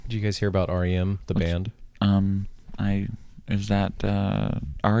Did you guys hear about REM, the band?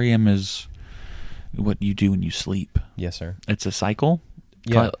 REM is what you do when you sleep. Yes, sir. It's a cycle?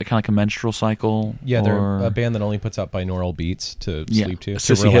 Yeah. Kind of like a menstrual cycle? Yeah, they're a band that only puts out binaural beats to sleep to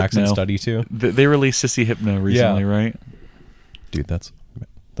Sissy relax Hypno. and study to. They released Sissy Hypno recently, right? Dude, that's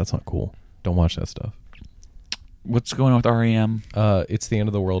not cool. Don't watch that stuff. What's going on with REM? It's the end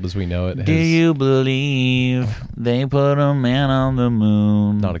of the world as we know it. Do you believe they put a man on the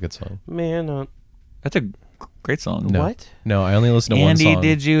moon? Not a good song. Man, That's a great song. No. what? No, I only listen to one Andy, song.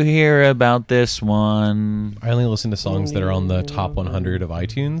 did you hear about this one? I only listen to songs that are on the top 100 of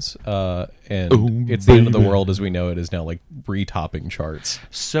iTunes, and Oh, it's the end of the baby. world as we know it is now like re-topping charts.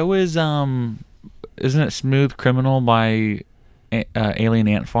 So is isn't it Smooth Criminal by Alien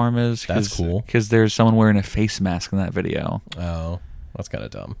Ant Farm? That's cool. Because there's someone wearing a face mask in that video. Oh, that's kind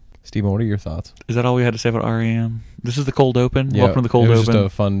of dumb. Steven, what are your thoughts? Is that all we had to say about REM? This is the cold open. Welcome to the cold it was open.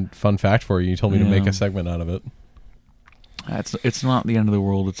 just a fun fact for you. You told me to make Yeah. a segment out of it. It's not the end of the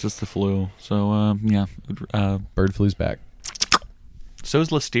world. It's just the flu. So yeah. Bird flu's back. So is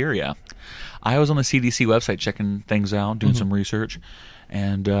Listeria. I was on the CDC website checking things out, doing some research,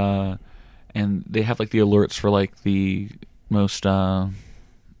 and they have like the alerts for like the most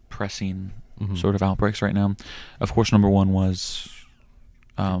pressing sort of outbreaks right now. Of course, number one was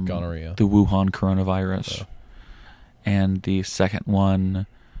Gonorrhea. the Wuhan coronavirus, and the second one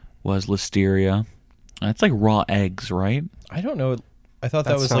was Listeria. That's like raw eggs, right? I don't know. I thought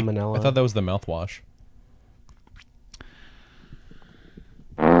that That's was salmonella. I thought that was the mouthwash.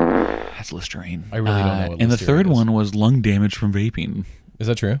 That's Listerine. I really don't know what And the Listeria third is. one was lung damage from vaping. Is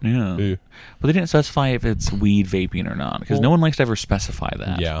that true? Yeah. Ew. But they didn't specify if it's weed vaping or not, because no one likes to ever specify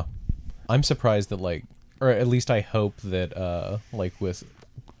that. Yeah. I'm surprised that or at least I hope that with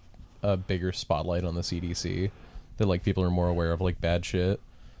a bigger spotlight on the CDC, that like people are more aware of like bad shit,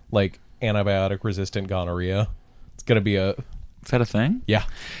 like antibiotic resistant gonorrhea. It's gonna be Is that a thing? yeah.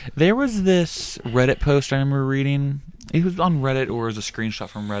 There was this Reddit post I remember reading. It was on Reddit or it was a screenshot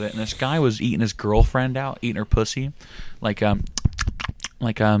from Reddit, and this guy was eating his girlfriend out, eating her pussy, like I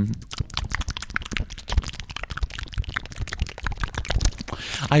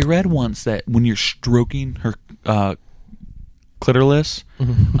read once that when you're stroking her clitoris,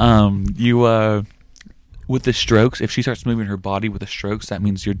 you with the strokes, if she starts moving her body with the strokes, that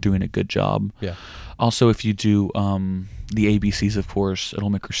means you're doing a good job. Yeah. Also, if you do the ABCs, of course, it'll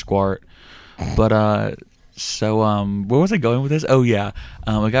make her squirt. But where was I going with this? Oh yeah,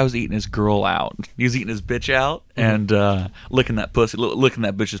 a guy was eating his girl out. He was eating his bitch out and licking that pussy, licking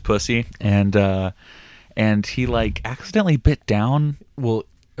that bitch's pussy, and he like accidentally bit down. Well,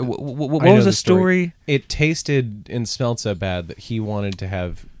 What I know was the the story? It tasted and smelled so bad that he wanted to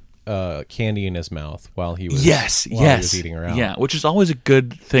have candy in his mouth while he was He he was eating her out. Yeah, which is always a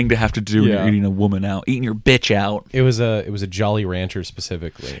good thing to have to do when Yeah. you're eating a woman out, eating your bitch out. It was a Jolly Rancher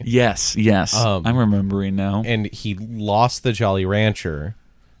specifically. Yes. I'm remembering now. And he lost the Jolly Rancher,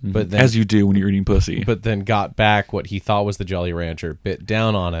 but then As you do when you're eating pussy. but then got back what he thought was the Jolly Rancher, bit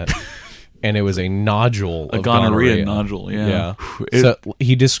down on it, and it was a nodule A of gonorrhea nodule, yeah. So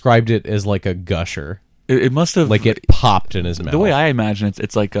he described it as like a gusher. It must have Like it popped in his mouth. The way I imagine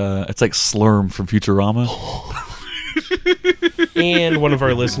it's like Slurm from Futurama. And one of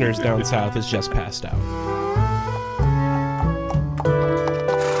our listeners down south has just passed out.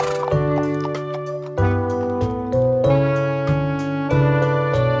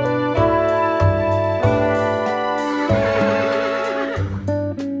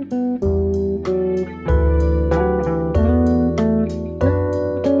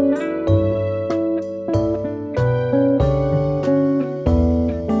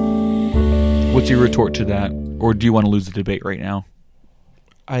 What's your retort to that? Or do you want to lose the debate right now?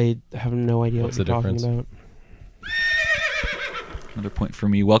 I have no idea What's what the you're talking difference? about. Another point for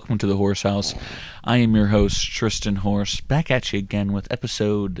me. Welcome to the Horse House. I am your host, Tristan Horse, back at you again with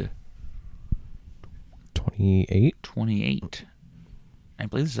episode 28, 28. I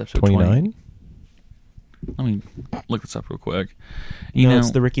believe this is episode 29. 20. Let me look this up real quick.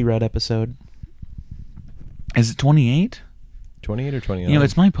 It's the Ricky Red episode. Is it 28? 28 or 29? You know,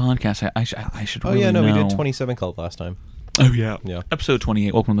 it's my podcast. I should Oh really yeah, no, know. we did 27 Club last time. Oh, yeah. Yeah. Episode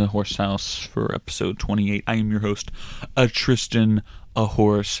 28. Welcome to the Horse House for episode 28. I am your host, Tristan a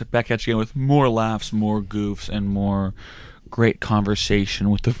Horse. Back at you again with more laughs, more goofs, and more great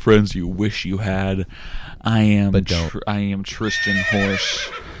conversation with the friends you wish you had. I am But don't. I am Tristan Horse.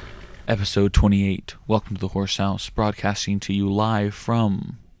 Episode 28. Welcome to the Horse House. Broadcasting to you live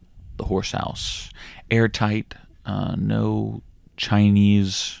from the Horse House. Airtight. No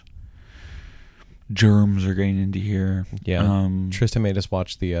Chinese germs are getting into here. Yeah. Tristan made us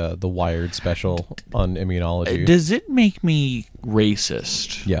watch the Wired special on immunology. Does it make me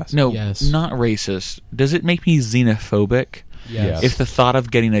racist? Yes. No, Yes. not racist. Does it make me xenophobic? Yes. If the thought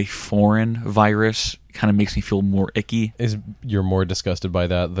of getting a foreign virus kind of makes me feel more icky? You're more disgusted by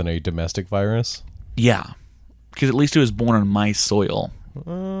that than a domestic virus? Yeah. Because at least it was born on my soil.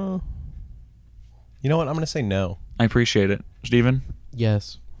 You know what? I'm going to say no. I appreciate it. Steven?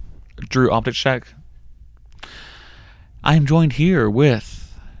 Yes. Drew, optic check. I am joined here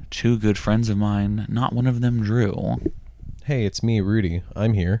with two good friends of mine. Not one of them Drew. Hey, it's me, Rudy.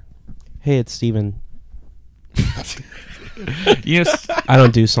 I'm here. Hey, it's Steven. Yes. I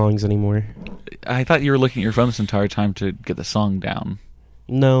don't do songs anymore. I thought you were looking at your phone this entire time to get the song down.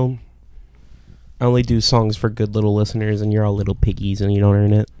 No. I only do songs for good little listeners, and you're all little piggies, and you don't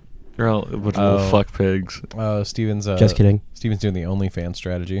earn it. You're all a bunch of little fuck pigs. Steven's Just kidding. Steven's doing the OnlyFans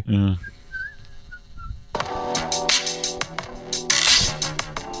strategy. Yeah.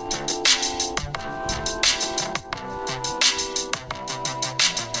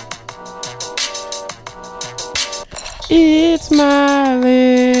 It's my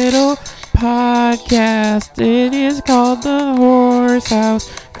little podcast. It is called The Horse House.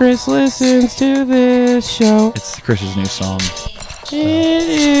 Chris listens to this show. It's Chris's new song. It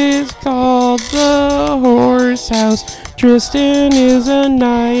is called The Horse House. Tristan is a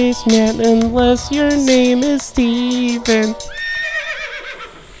nice man unless your name is Steven.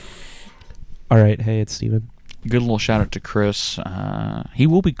 Alright, hey, it's Steven. Good little shout out to Chris. He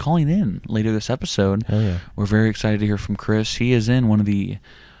will be calling in later this episode. Hell yeah. We're very excited to hear from Chris. He is in one of the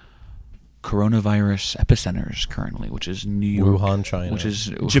coronavirus epicenters currently, which is New York. Wuhan, China. Which is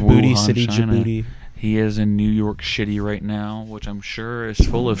Djibouti Wuhan, City, China. Djibouti. He is in New York Shitty right now, which I'm sure is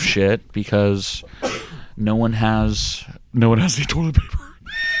full of shit because no one has any toilet paper.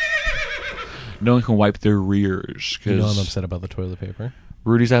 No one can wipe their rears. You know I'm upset about the toilet paper.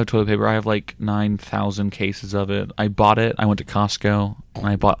 Rudy's out of toilet paper. I have like 9,000 cases of it. I bought it. I went to Costco and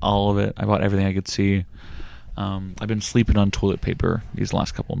I bought all of it. I bought everything I could see. I've been sleeping on toilet paper these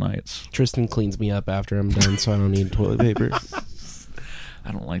last couple nights. Tristan cleans me up after I'm done, so I don't need toilet paper.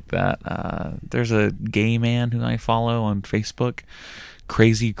 I don't like that. There's a gay man who I follow on Facebook,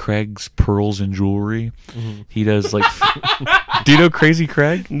 Crazy Craig's Pearls and Jewelry. Mm-hmm. He does like. Do you know Crazy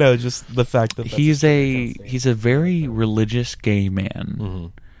Craig? No, just the fact that he's a very religious gay man. Mm-hmm.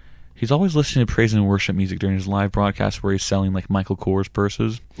 He's always listening to praise and worship music during his live broadcast where he's selling like Michael Kors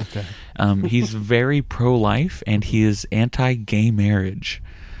purses. Okay. He's very pro-life and he is anti-gay marriage.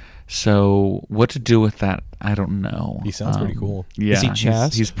 So what to do with that, I don't know. He sounds pretty cool. Yeah, is he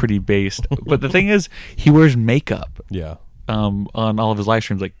chaste? He's pretty based. But the thing is, he wears makeup. Yeah. On all of his live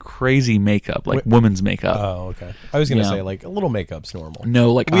streams, like crazy makeup, like women's makeup. Oh, okay. I was gonna say like a little makeup's normal.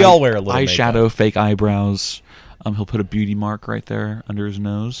 No, like we all wear a little eyeshadow, makeup. fake eyebrows. He'll put a beauty mark right there under his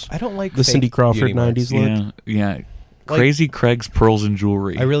nose. I don't like the fake Cindy Crawford beauty marks. 90s look. Yeah. Crazy Craig's Pearls and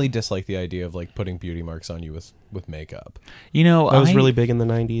Jewelry. I really dislike the idea of like putting beauty marks on you with makeup. You know, that was really big in the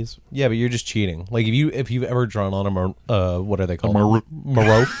 90s. Yeah, but you're just cheating. Like if you've ever drawn on what are they called? Monroe.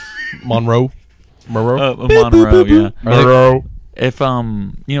 Monroe. Yeah. Monroe. If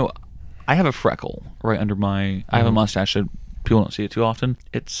you know, I have a freckle right under my. I have a mustache that people don't see it too often.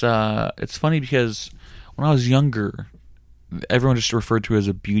 It's funny because when I was younger, everyone just referred to it as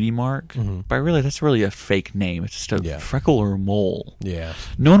a beauty mark, but I realized that's really a fake name. It's just a freckle or a mole. Yeah.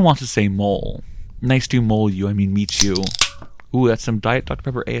 No one wants to say mole. Nice to mole you. I mean meet you. Ooh, that's some Diet Dr.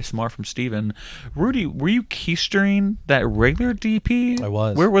 Pepper ASMR from Steven. Rudy, were you keystering that regular DP? I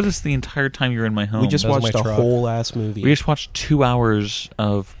was. Where was this the entire time you were in my home? We just watched a truck. whole ass movie. We just watched 2 hours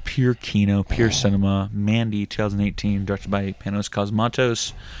of pure kino, pure cinema. Mandy, 2018, directed by Panos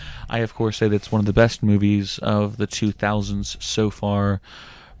Cosmatos. I, of course, say that's one of the best movies of the 2000s so far.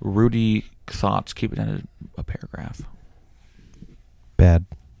 Rudy, thoughts? Keep it in a paragraph. Bad.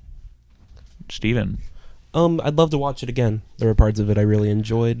 Steven. I'd love to watch it again. There were parts of it I really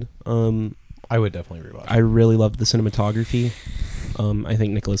enjoyed. I would definitely rewatch it. I really loved the cinematography. I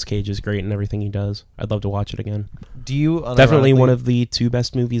think Nicolas Cage is great in everything he does. I'd love to watch it again. Do you definitely one of the 2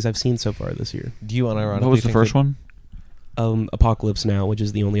 best movies I've seen so far this year. Do you unironically What was the first one? Apocalypse Now, which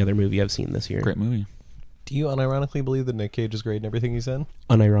is the only other movie I've seen this year. Great movie. Do you unironically believe that Nick Cage is great in everything he's in?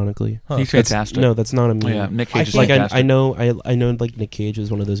 Unironically. Huh. He's fantastic. No, that's not a meme. Yeah, Nick Cage is like fantastic. I know like Nick Cage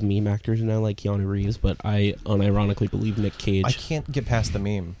is one of those meme actors now, like Keanu Reeves, but I unironically believe Nick Cage. I can't get past the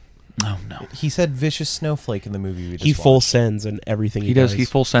meme. Oh, no. He said vicious snowflake in the movie we just he full watched. sends in everything He does. He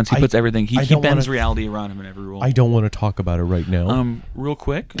full sense. He puts everything. He don't bends wanna- reality around him in every role. I don't want to talk about it right now. Real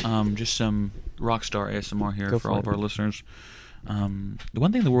quick, just some rockstar ASMR here Go for for all it. of our listeners. The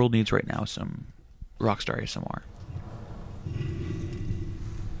one thing the world needs right now is some Rockstar ASMR.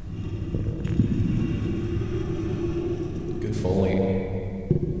 Good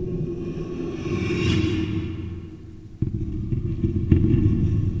Foley.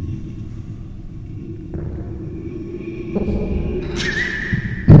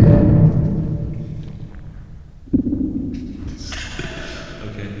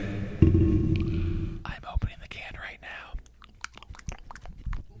 I'm opening the can right now.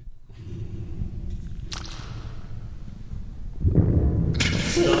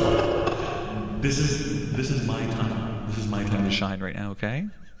 This is my time. This is my time to shine right now, okay?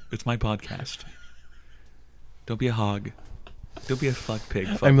 It's my podcast. Don't be a hog. Don't be a fuck pig.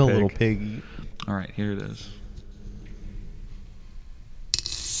 Fuck I'm a pig. little piggy. All right, here it is.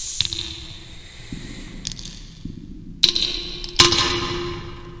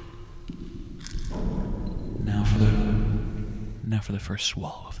 Now for the first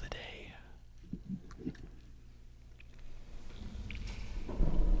swallow of the day.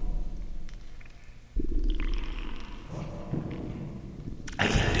 I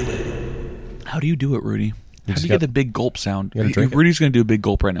can do it. How do you do it, Rudy? How do just you got- get the big gulp sound? You gotta drink it. Rudy's going to do a big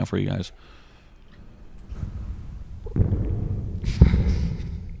gulp right now for you guys.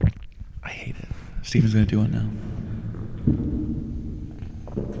 I hate it. Steven's going to do it now.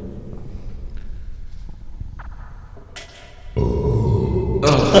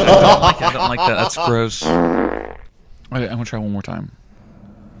 I don't like that. That's gross. Okay, I'm going to try one more time.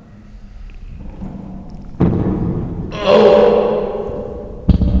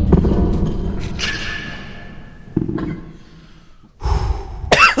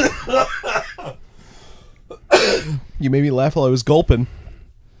 You made me laugh while I was gulping.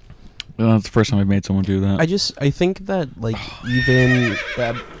 Well, that's the first time I've made someone do that. I think that like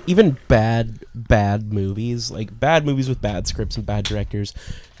even bad movies, like bad movies with bad scripts and bad directors,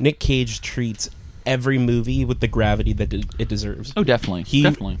 Nick Cage treats every movie with the gravity that it deserves. Oh, definitely.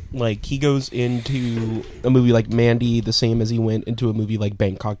 Definitely. Like he goes into a movie like Mandy the same as he went into a movie like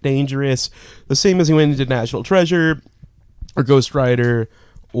Bangkok Dangerous, the same as he went into National Treasure or Ghost Rider,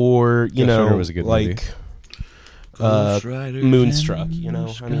 or you Ghost know Rider was a good like movie. Ghost Rider Moonstruck. in You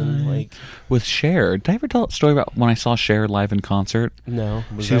know, the I mean, sky. like With Cher. Did I ever tell a story about when I saw Cher live in concert? no.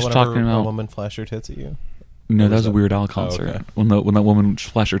 Was She that was whenever talking about- a woman flashed her tits at you? No, Or that was a that- Weird Al concert. okay. When that woman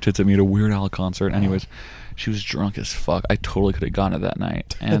flashed her tits at me at a Weird Al concert. Anyways, she was drunk as fuck. I totally could have gone to that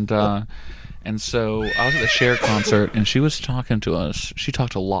night. And and so I was at the Cher concert, and she was talking to us. She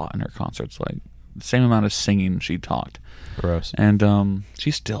talked a lot in her concerts, like the same amount of singing she talked. Gross. And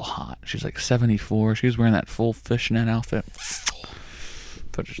she's still hot. She's like 74. She was wearing that full fishnet outfit.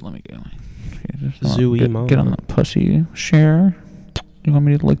 But just let me go. Zooey mama. Get on that pussy, Cher. You want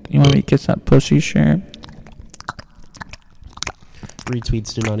me to look? You want me to kiss that pussy, Cher?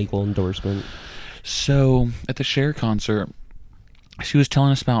 Retweets do not equal endorsement. So at the Cher concert, she was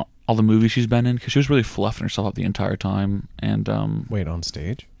telling us about all the movies she's been in because she was really fluffing herself up the entire time. And Wait, on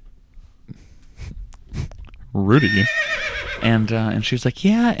stage? Rudy. And she was like,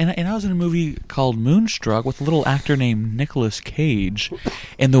 yeah, and I was in a movie called Moonstruck with a little actor named Nicolas Cage,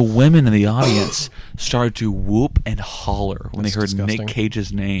 and the women in the audience started to whoop and holler when That's they heard disgusting. Nick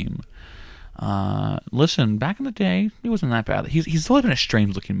Cage's name. Listen, back in the day, he wasn't that bad. He's always been a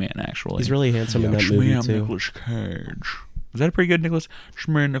strange-looking man, actually. He's really handsome in that movie Shmear too. Nicolas Cage. Is that a pretty good Nicolas?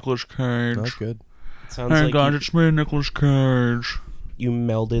 Shmear Nicolas Cage. That's good. Sounds Hey like guys, you, it's me, Nicolas Cage. you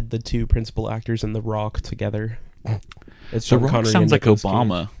melded the two principal actors in The Rock together. It's The Sean Rock Connery and sounds like Nicolas Cage.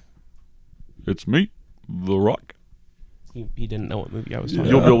 Obama. It's me, The Rock. He didn't know what movie I was talking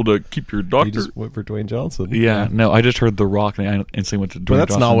You'll about. be able to keep your You doctor. just went for Dwayne Johnson. Yeah, no, I just heard The Rock and I instantly went to Dwayne But that's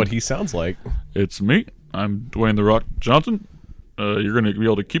Johnson. not what he sounds like. It's me. I'm Dwayne The Rock Johnson. You're going to be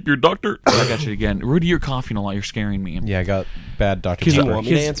able to keep your doctor. I got you again. Rudy, you're coughing a lot. You're scaring me. Yeah, I got bad Dr. Do you Pepper. want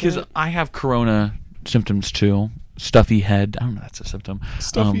me to answer it? I have corona symptoms too. Stuffy head. I don't know if that's a symptom.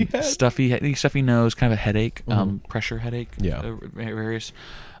 Stuffy head? Stuffy nose, kind of a headache, pressure headache. Yeah. Various.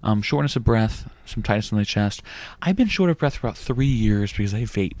 Shortness of breath, some tightness in the chest. I've been short of breath for about 3 years because I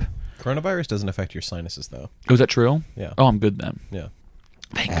vape. Coronavirus doesn't affect your sinuses, though. Oh, is that true? Yeah. Oh, I'm good then. Yeah.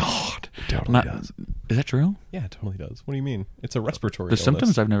 Thank God. Totally does. Is that true? Yeah, it totally does. What do you mean? It's a respiratory The illness.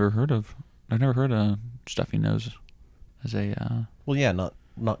 symptoms I've never heard of. I've never heard of stuffy nose as a. Well, yeah, not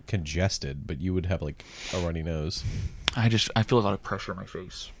congested, but you would have like a runny nose. I feel a lot of pressure on my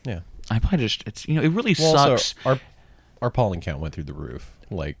face. Yeah. I probably just it really Well, sucks. also, our pollen count went through the roof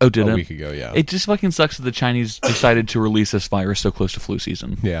like Oh, did a it? week ago. Yeah. It just fucking sucks that the Chinese decided to release this virus so close to flu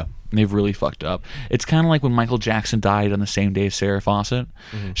season. yeah. And they've really fucked up. It's kind of like when Michael Jackson died on the same day as Sarah Fawcett.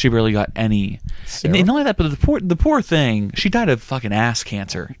 She barely got any. Sarah? And not only that, but the poor thing, she died of fucking ass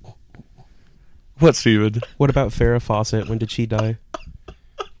cancer. What, Steven? What about Farrah Fawcett? When did she die?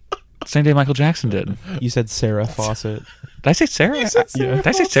 Same day Michael Jackson did. You said Sarah Fawcett. Did I say Sarah? You said Sarah Did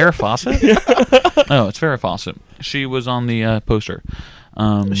I say Sarah Fawcett? Oh, it's Farrah Fawcett. She was on the poster.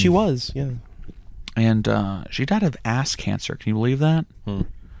 She was, yeah. And she died of ass cancer. Can you believe that?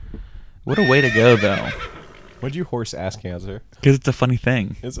 What a way to go, though. Why'd you horse ass cancer? Because it's a funny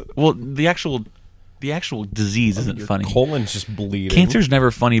thing. Is it? Well, the actual disease isn't Your funny. colon's just bleeding. Cancer's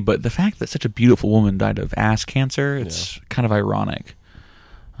never funny, but the fact that such a beautiful woman died of ass cancer, it's kind of ironic.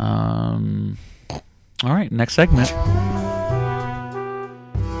 All right, next segment.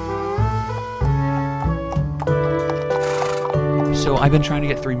 So I've been trying to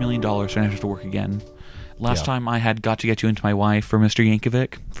get $3 million so I don't have to work again. Last time I had Got to Get You Into My Wife for Mr.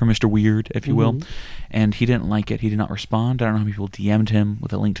 Yankovic, for Mr. Weird, if you will, and he didn't like it. He did not respond. I don't know how many people DM'd him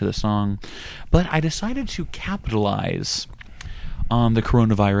with a link to the song. But I decided to capitalize on the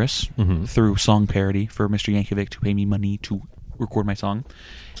coronavirus through song parody for Mr. Yankovic to pay me money to record my song.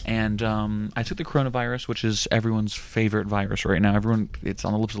 And I took the coronavirus, which is everyone's favorite virus right now. It's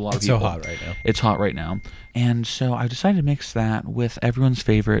on the lips of a lot of people. It's so hot right now. It's hot right now. And so I decided to mix that with everyone's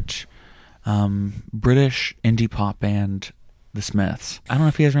favorite British indie pop band, The Smiths. I don't know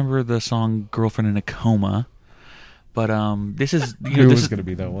if you guys remember the song "Girlfriend in a Coma," but this is This is going to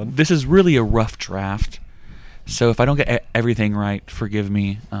be that one. This is really a rough draft. So if I don't get everything right, forgive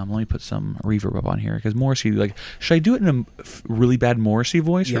me. Let me put some reverb up on here because Morrissey. Should I do it in a really bad Morrissey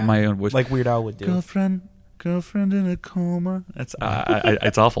voice or my own voice? Like Weird Al would do. Girlfriend in a coma. That's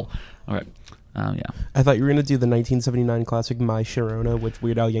it's awful. All right. Yeah. I thought you were going to do the 1979 classic My Sharona, which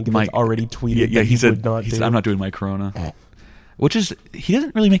Weird Al Yankovic already tweeted Yeah, he said, would not do. I'm not doing my Corona. Which is, he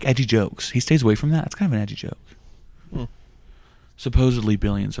doesn't really make edgy jokes. He stays away from that. It's kind of an edgy joke. Supposedly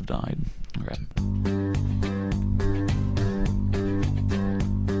billions have died. Okay.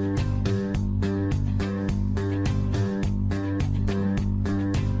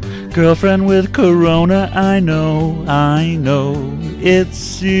 Girlfriend with Corona, I know, it's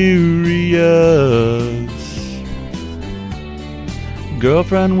serious.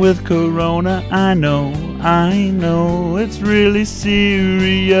 Girlfriend with Corona, I know, it's really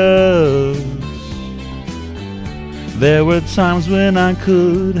serious. There were times when I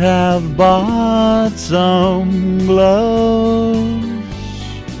could have bought some gloves,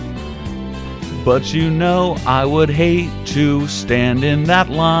 but you know I would hate to stand in that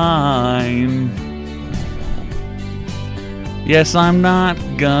line. Yes, I'm not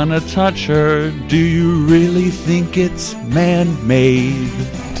gonna touch her. Do you really think it's man-made?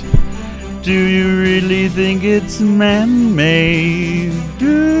 Do you really think it's man-made?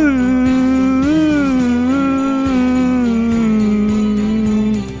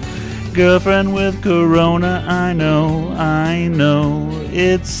 Girlfriend with Corona, I know,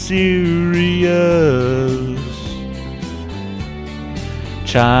 it's serious.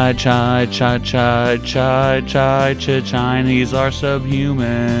 Chinese are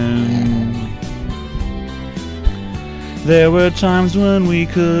subhuman. There were times when we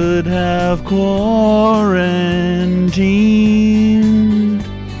could have quarantined,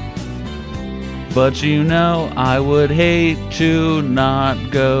 but you know I would hate to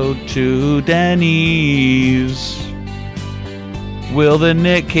not go to Denny's. Will the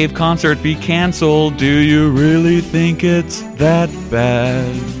Nick Cave concert be canceled? Do you really think it's that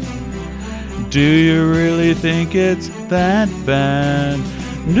bad? Do you really think it's that bad?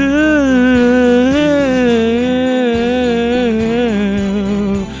 No.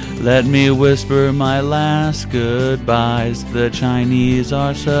 Let me whisper my last goodbyes. The Chinese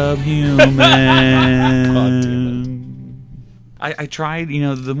are subhuman. I tried,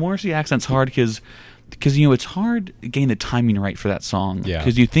 the Morrissey accent's hard because it's hard getting the timing right for that song. Yeah.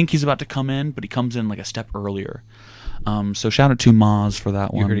 Because you think he's about to come in, but he comes in like a step earlier. So shout out to Maz for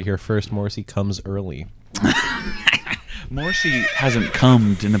that one. You heard it here first. Morrissey comes early. Morrissey hasn't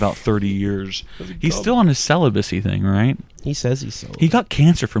cummed in about 30 years. He's still on his celibacy thing, right? He says he's celibate. He got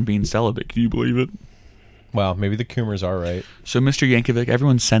cancer from being celibate. Can you believe it? Wow, maybe the Coomers are right. So, Mr. Yankovic,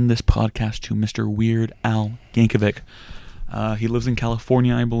 everyone send this podcast to Mr. Weird Al Yankovic. He lives in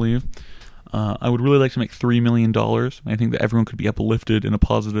California, I believe. I would really like to make $3 million. I think that everyone could be uplifted in a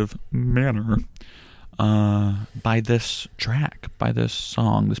positive manner by this track, by this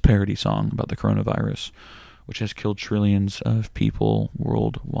song, this parody song about the coronavirus, which has killed trillions of people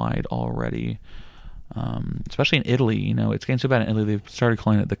worldwide already. Especially in Italy, it's getting so bad in Italy they've started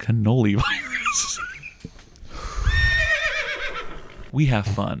calling it the cannoli virus. We have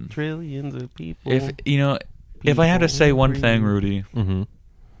fun. Trillions of people. If I had to say one thing, Rudy,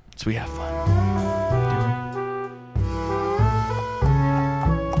 it's we have fun.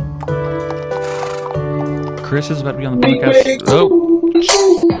 Chris is about to be on the podcast. Oh,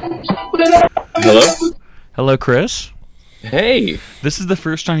 Hello? hello, Chris. Hey. This is the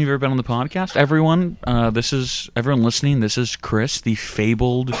first time you've ever been on the podcast. Everyone, everyone listening. This is Chris, the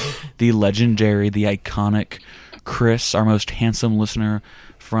fabled, the legendary, the iconic Chris, our most handsome listener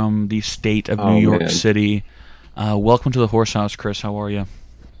from the state of New York City. Welcome to the Horse House, Chris. How are you?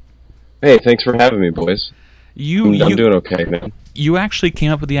 Hey, thanks for having me, boys. I'm doing okay, man. You actually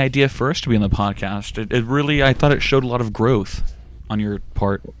came up with the idea first to be on the podcast. It really, I thought it showed a lot of growth on your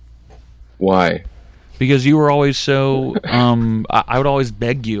part. Why? Because you were always so, I would always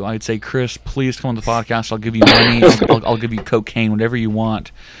beg you. I'd say, Chris, please come on the podcast. I'll give you money. I'll give you cocaine, whatever you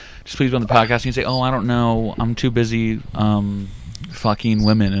want. Just please be on the podcast. And you'd say, oh, I don't know. I'm too busy fucking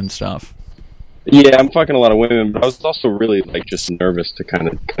women and stuff. Yeah, I'm fucking a lot of women, but I was also really just nervous to kind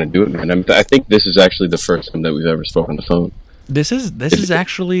of do it, man. I think this is actually the first time that we've ever spoken on the phone. This is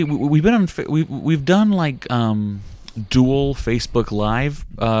actually we've been on we've done dual Facebook Live,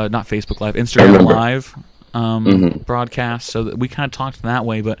 not Facebook Live, Instagram Live broadcasts, so that we kind of talked that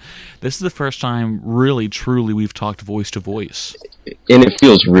way. But this is the first time, really, truly, we've talked voice to voice, and it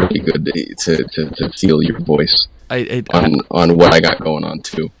feels really good to feel your voice on what I got going on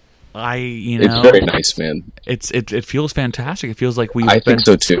too. It's very nice, man. It feels fantastic. It feels like I think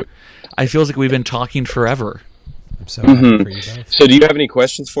so too. It feels like we've been talking forever. I'm so happy for you guys. So do you have any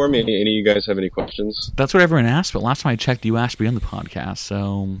questions for me? Any of you guys have any questions? That's what everyone asked, but last time I checked, you asked to be on the podcast,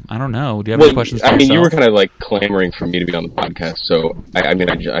 so I don't know. Do you have any questions for yourself? You were kind of clamoring for me to be on the podcast, so I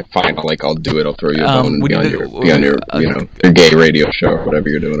find I'll do it. I'll throw you a bone and be on your gay radio show or whatever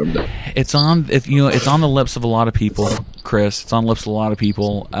you're doing over there. It's on the lips of a lot of people, Chris. It's on the lips of a lot of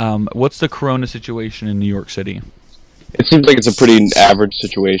people. What's the corona situation in New York City? It seems like it's a pretty average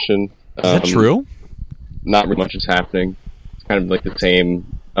situation. Is that true? Not really much is happening. It's kind of like the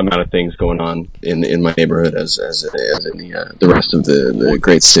same amount of things going on in my neighborhood as in the rest of the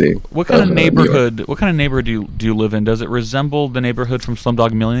great city. What kind of neighborhood? What kind of neighborhood do you live in? Does it resemble the neighborhood from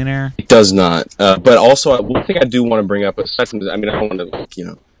Slumdog Millionaire? It does not. But also, one thing I do want to bring up, aside from I don't want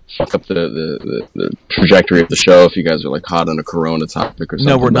to fuck up the trajectory of the show if you guys are hot on a corona topic or something.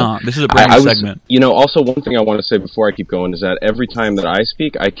 No, we're not. This is a brand new segment. Also one thing I want to say before I keep going is that every time that I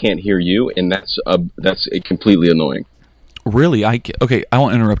speak, I can't hear you, and that's completely annoying. Really? Okay, I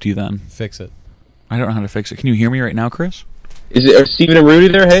won't interrupt you then. Fix it. I don't know how to fix it. Can you hear me right now, Chris? Are Steven and Rudy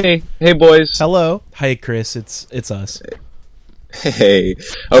there? Hey boys. Hello. Hi, Chris. It's us. Hey.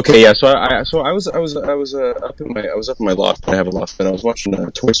 Okay. Yeah. So I was up in my loft. I have a loft, and I was watching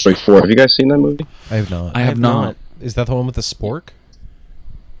Toy Story 4. Have you guys seen that movie? I have not. I have not. Is that the one with the spork?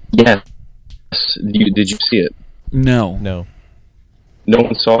 Yeah. Did you see it? No. No. No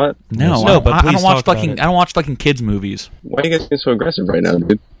one saw it? No. But I don't watch fucking kids movies. Why are you guys being so aggressive right now,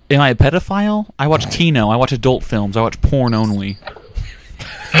 dude? Am I a pedophile? I watch Kino. I watch adult films. I watch porn only.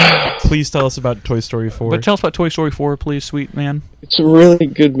 Please tell us about Toy Story 4. But tell us about Toy Story 4, please, sweet man. It's a really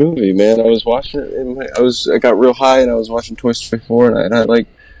good movie, man. I was watching it. I got real high, and I was watching Toy Story 4, and I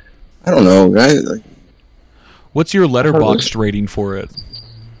don't know, guys. What's your Letterboxd rating for it?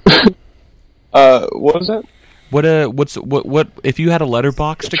 What was that? What if you had a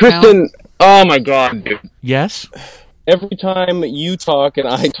Letterboxd account? Tristan, oh my god, dude. Yes? Every time you talk and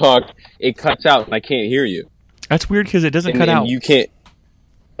I talk, it cuts out, and I can't hear you. That's weird because it doesn't cut out. You can't.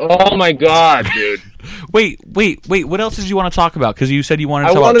 Oh my god, dude. Wait. What else did you want to talk about? Because you said you wanted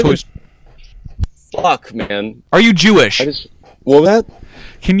to talk about toys. Fuck, man. Are you Jewish? What was that?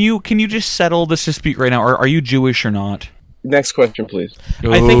 Can you just settle this dispute right now? Are you Jewish or not? Next question, please.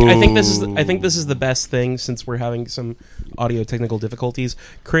 I think this is the best thing since we're having some audio technical difficulties.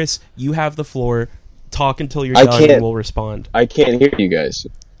 Chris, you have the floor. Talk until you're done, and we'll respond. I can't hear you guys.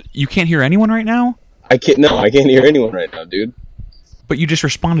 You can't hear anyone right now? I can't hear anyone right now, dude. But you just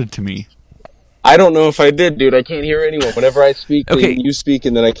responded to me. I don't know if I did, dude. I can't hear anyone. Whenever I speak, okay. You speak,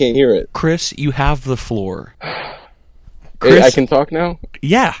 and then I can't hear it. Chris, you have the floor. Chris, I can talk now?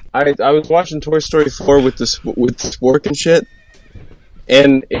 Yeah. I was watching Toy Story 4 with the spork and shit,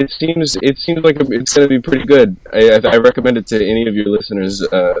 and it seems like it's going to be pretty good. I recommend it to any of your listeners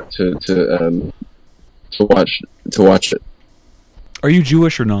to watch it. Are you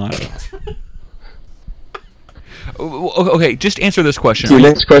Jewish or not? Okay, just answer this question.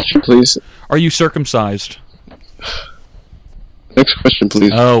 Next question, please. Are you circumcised? Next question,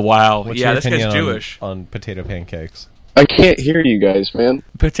 please. Oh, wow. What's yeah, your this guy's opinion Jewish. on potato pancakes? I can't hear you guys, man.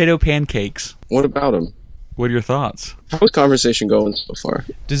 Potato pancakes. What about them? What are your thoughts? How's the conversation going so far?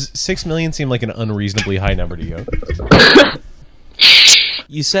 Does 6 million seem like an unreasonably high number to you?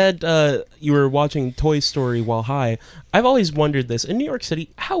 You said you were watching Toy Story while high. I've always wondered this. In New York City,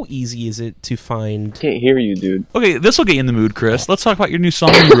 how easy is it to find... Can't hear you, dude. Okay, this will get you in the mood, Chris. Let's talk about your new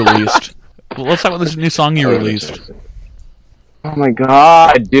song you released. Let's talk about this new song you released. Oh my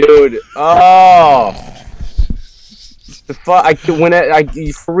god, dude. Oh. The fuck.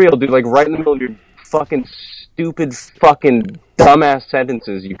 For real, dude. Like right in the middle of your fucking stupid, fucking dumbass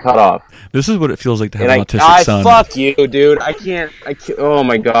sentences you cut off. This is what it feels like to have And an autistic son. fuck you, dude. I can't. Oh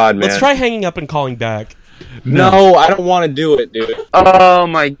my god, man. Let's try hanging up and calling back. No, I don't want to do it, dude. Oh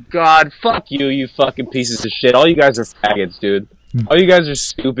my god, fuck you, you fucking pieces of shit. All you guys are faggots, dude. All you guys are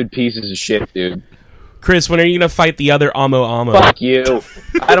stupid pieces of shit, dude. Chris, when are you gonna fight the other Amo Amo? Fuck you.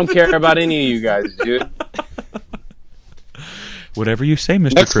 I don't care about any of you guys, dude. Whatever you say,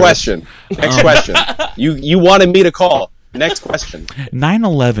 Mr. Next Chris. question. Next question. You wanted me to call. Next question.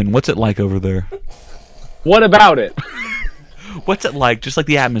 9/11, what's it like over there? What about it? What's it like? Just like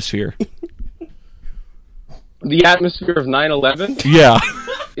the atmosphere. The atmosphere of 9/11? Yeah.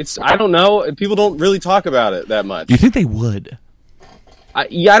 I don't know. People don't really talk about it that much. Do you think they would? I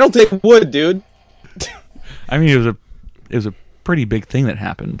don't think it would, dude. I mean, it was a pretty big thing that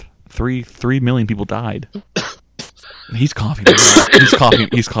happened. 3 million people died. He's coughing.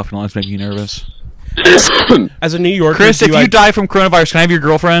 He's coughing a lot. It's making me nervous. As a New Yorker, Chris, if you die from coronavirus, can I have your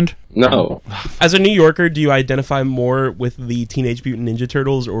girlfriend? No. As a New Yorker, do you identify more with the Teenage Mutant Ninja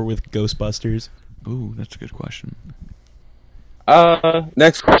Turtles or with Ghostbusters? Ooh, that's a good question.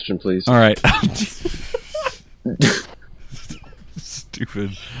 Next question, please. All right.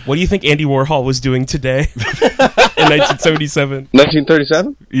 Stupid. What do you think Andy Warhol was doing today in 1977?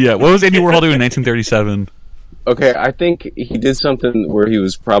 1937? Yeah, what was Andy Warhol doing in 1937? Okay, I think he did something where he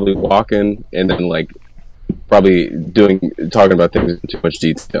was probably walking and then, like, probably talking about things in too much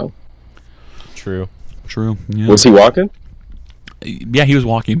detail. True. True. Yeah. Was he walking? Yeah, he was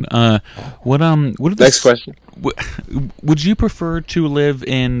walking. What did Next question. Would you prefer to live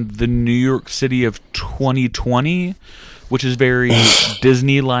in the New York City of 2020, which is very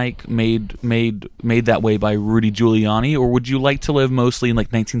Disney-like, made that way by Rudy Giuliani, or would you like to live mostly in like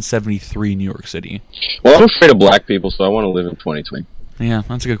 1973 New York City? Well, I'm afraid of black people, so I want to live in 2020. Yeah,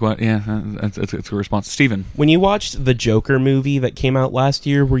 that's a good question. Yeah, that's a good response. Steven. When you watched the Joker movie that came out last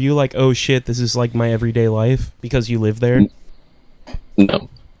year, were you like, oh shit, this is like my everyday life because you live there? No.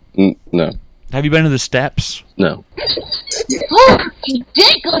 No. Have you been to the Steps? No. Oh, he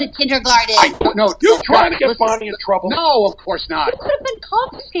did go to kindergarten. No, you're trying to get Bonnie in trouble. No, of course not. It could have been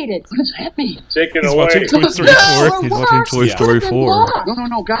confiscated. What does that mean? Take it He's away. watching Toy Story 4. He's watching Toy Story 4.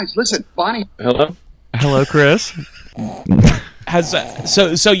 No, guys, listen. Bonnie. Hello? Hello, Chris.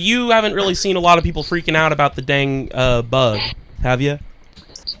 So you haven't really seen a lot of people freaking out about the dang bug, have you?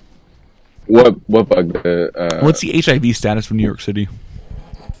 What bug? What's the HIV status for New York City?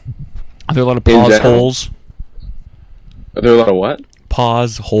 Are there a lot of In pause general? holes? Are there a lot of what?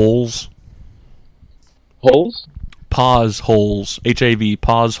 Pause holes? Holes? Pause holes. HIV.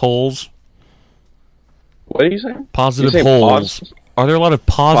 Pause holes. What are you saying? Positive You're saying holes. pause? Are there a lot of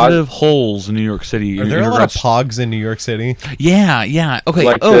positive holes in New York City? Are there a lot of pogs in New York City? Yeah. Okay.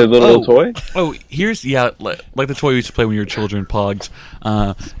 Like the little toy? Oh, here's like the toy we used to play when you were children, Pogs.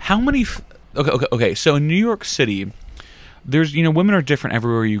 How many? Okay. So in New York City, there's women are different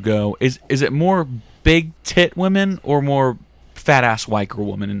everywhere you go. Is it more big tit women or more fat ass white girl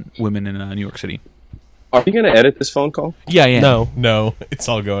women in New York City? Are you going to edit this phone call? Yeah. No, it's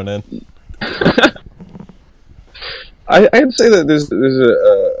all going in. I'd say that there's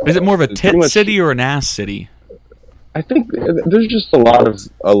a. Is it more of a pretty tit much- city or an ass city? I think there's just a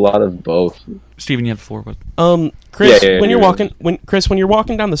lot of both. Steven, you have the floor. But Chris, Yeah, when you're yeah. when you're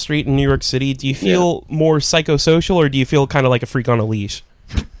walking down the street in New York City, do you feel more psychosocial or do you feel kind of like a freak on a leash?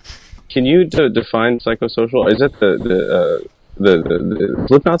 Can you define psychosocial? Is that the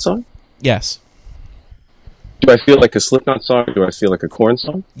Slipknot song? Yes. Do I feel like a Slipknot song? Or do I feel like a Korn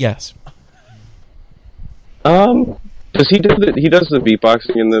song? Yes. Does he does the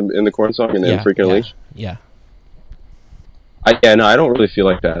beatboxing in the Korn song and then Freaking Unleashed? Yeah. I don't really feel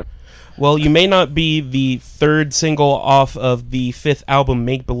like that. Well, you may not be the third single off of the fifth album,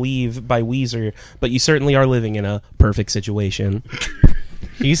 Make Believe, by Weezer, but you certainly are living in a perfect situation.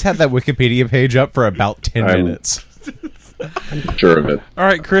 He's had that Wikipedia page up for about 10 I'm- minutes. I'm sure of it. all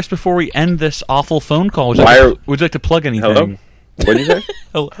right, Chris. Before we end this awful phone call, would Why you like to plug anything? Hello? What did you say?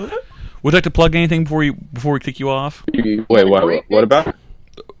 Hello? Would you like to plug anything before we kick you off? Wait, what about?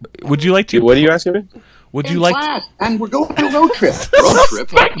 Would you like to? What are you asking me? Would you In like? class, and we're going on a road trip. Road trip?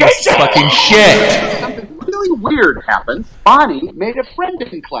 Fucking shit! Something really really weird happened. Bonnie made a friend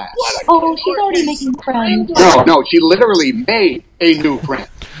in class. Oh, she's already making friends. No, she literally made a new friend.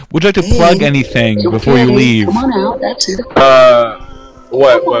 Would you like to plug anything before you leave? Come on out, that's it.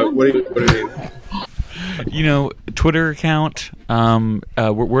 What do you mean? You know, Twitter account,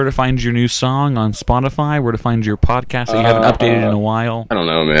 where to find your new song on Spotify, where to find your podcast that you haven't updated in a while. I don't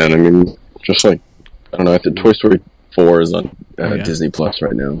know, man. I mean, just like, I don't know. I think Toy Story 4 is on Yeah. Disney Plus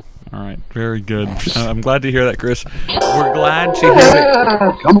right now. All right, very good. I'm glad to hear that, Chris. We're glad to hear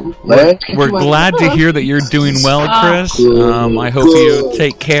that. Come on, let's get We're to it. glad to hear that you're doing well, Chris. I hope you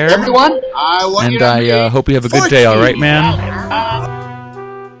take care, Everyone, I want you and to I hope you have a good day. All right, man.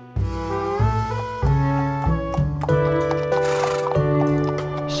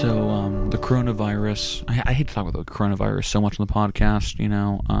 So, the coronavirus. I hate to talk about the coronavirus so much on the podcast. You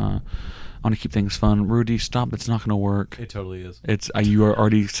know, I want to keep things fun. Rudy, stop! It's not going to work. It totally is. It's you are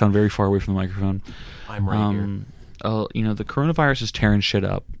already sound very far away from the microphone. I'm right here. You know, the coronavirus is tearing shit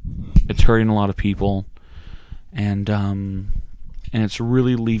up. It's hurting a lot of people, and it's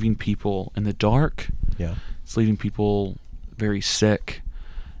really leaving people in the dark. Yeah. It's leaving people very sick,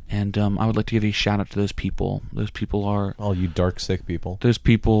 and I would like to give a shout out to those people. Those people are. All you dark, sick people. Those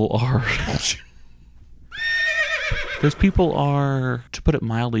people are. Those people are, to put it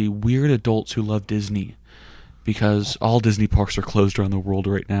mildly, weird adults who love Disney, because all Disney parks are closed around the world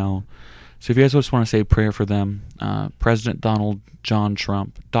right now. So if you guys just want to say a prayer for them, President Donald John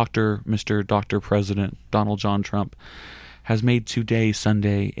Trump, Dr. President Donald John Trump, has made today,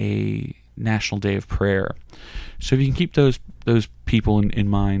 Sunday, a national day of prayer. So if you can keep those people in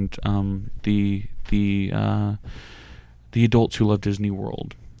mind, the adults who love Disney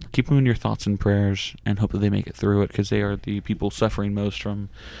World, keep them in your thoughts and prayers, and hope that they make it through it, because they are the people suffering most from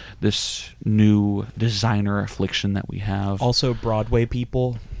this new designer affliction that we have. Also, Broadway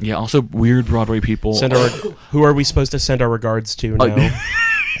people. Yeah, also weird Broadway people. Who are we supposed to send our regards to now?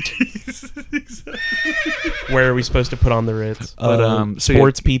 Where are we supposed to put on the Ritz? So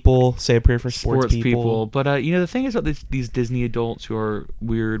sports people. Say a prayer for sports people. But you know, the thing is about these Disney adults who are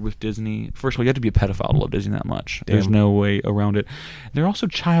weird with Disney. First of all, you have to be a pedophile to love Disney that much. Damn. There's no way around it. They're also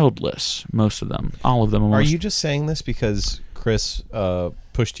childless. Most of them, all of them. Are Almost. you just saying this because Chris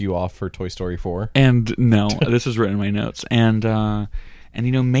pushed you off for Toy Story 4? And no, this is written in my notes. And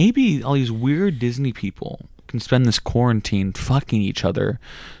you know, maybe all these weird Disney people can spend this quarantine fucking each other,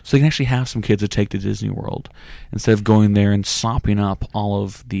 so they can actually have some kids to take to Disney World instead of going there and sopping up all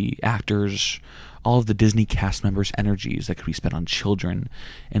of the actors, all of the Disney cast members' energies that could be spent on children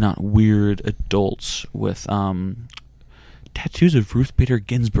and not weird adults with tattoos of Ruth Bader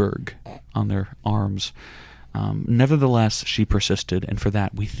Ginsburg on their arms. Nevertheless, she persisted, and for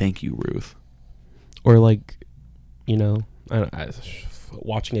that, we thank you, Ruth. Or like, you know,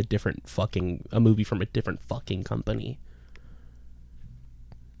 watching a movie from a different fucking company.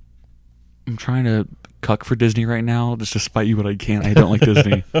 I'm trying to cuck for Disney right now, just to spite you, but I can't. I don't like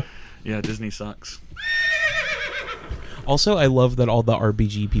Disney. Yeah, Disney sucks. Also, I love that all the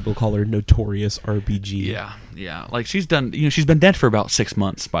RBG people call her Notorious RBG. Yeah. Like, she's done, you know, she's been dead for about 6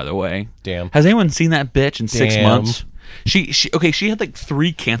 months, by the way. Damn. Has anyone seen that bitch in 6 Damn. months? She had like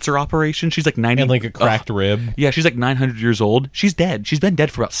 3 cancer operations. She's like 90. And like a cracked rib. Yeah, she's like 900 years old. She's dead. She's been dead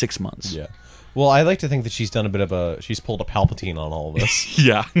for about 6 months. Yeah. Well, I like to think that she's done a bit of she's pulled a Palpatine on all of this.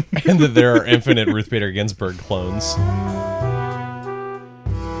 Yeah. And that there are infinite Ruth Bader Ginsburg clones.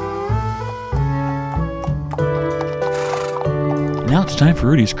 Now it's time for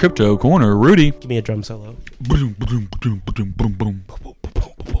Rudy's Crypto Corner. Rudy. Give me a drum solo.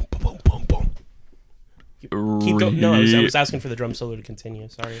 Keep going. No, I was asking for the drum solo to continue.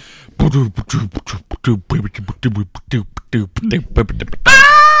 Sorry. Oh,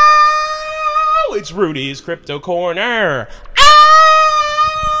 it's Rudy's Crypto Corner.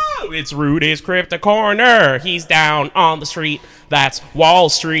 Oh, it's Rudy's Crypto Corner. He's down on the street. That's Wall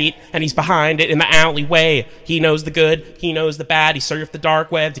Street, and he's behind it in the alleyway. He knows the good, he knows the bad. He surfed the dark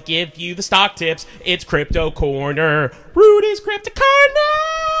web to give you the stock tips. It's Crypto Corner. Rudy's Crypto Corner.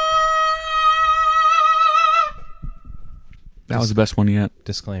 That was the best one yet.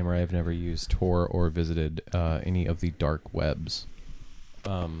 Disclaimer, I've never used Tor or visited any of the dark webs.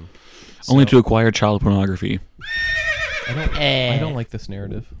 Only to acquire child pornography. I don't like this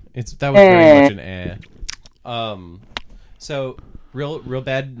narrative. That was very much an So real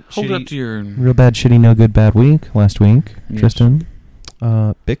bad Hold shitty, up to your... real bad shitty no good bad week last week. Yes. Tristan,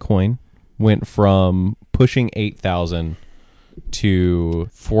 Bitcoin went from pushing 8,000 to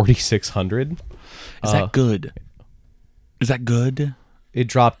 4,600. Is that good? Is that good? It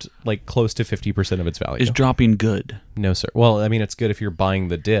dropped like close to 50% of its value. Is dropping good? No, sir. Well, I mean, it's good if you're buying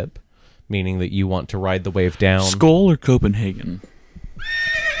the dip, meaning that you want to ride the wave down. Skull or Copenhagen?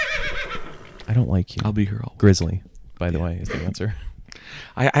 I don't like you. I'll be here all. Grizzly, by the way, is the answer.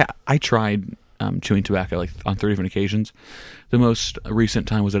 I tried chewing tobacco like on 3 different occasions. The most recent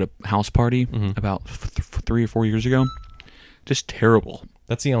time was at a house party about 3 or 4 years ago. Just terrible.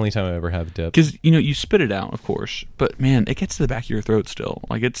 That's the only time I ever have dip. Because, you spit it out, of course. But, man, it gets to the back of your throat still.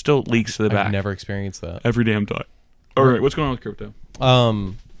 Like, it still leaks to the back. I've never experienced that. Every damn time. All right, what's going on with crypto?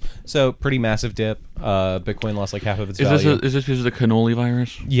 So pretty massive dip. Bitcoin lost like half of its value. Is this because of the cannoli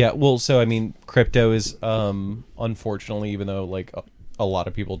virus? Yeah, well, so I mean, crypto is unfortunately, even though like a lot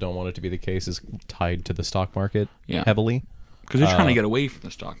of people don't want it to be the case, is tied to the stock market heavily. Because they're trying to get away from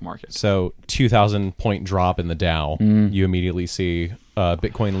the stock market. So 2,000 point drop in the Dow, you immediately see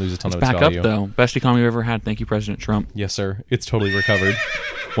Bitcoin lose a ton of its value. Back up though. Best economy we've ever had. Thank you, President Trump. Yes, sir. It's totally recovered.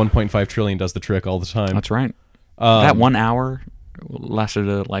 1.5 trillion does the trick all the time. That's right. That 1 hour lasted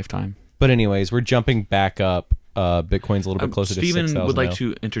a lifetime. But anyways, we're jumping back up. Bitcoin's a little bit closer to 6,000 Steven would like now.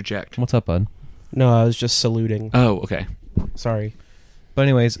 to interject. What's up, bud? No, I was just saluting. Oh, okay. Sorry. But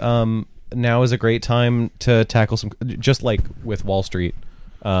anyways, now is a great time to tackle some, just like with Wall Street.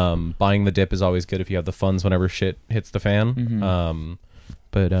 Buying the dip is always good if you have the funds whenever shit hits the fan.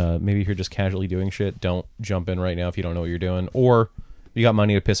 But maybe if you're just casually doing shit, don't jump in right now if you don't know what you're doing. Or you got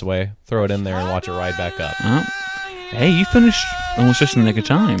money to piss away, throw it in there and watch it ride back up. Hey, you finished almost just in the nick of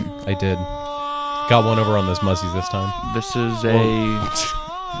time. I did. Got one over on those muzzies this time.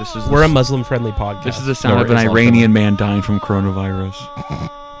 We're a Muslim-friendly podcast. This is the sound No, of an Islam Iranian man dying from coronavirus.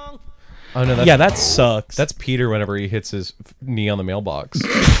 Oh no, that sucks. That's Peter whenever he hits his knee on the mailbox.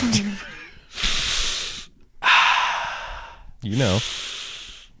 You know.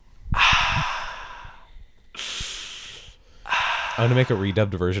 I'm gonna make a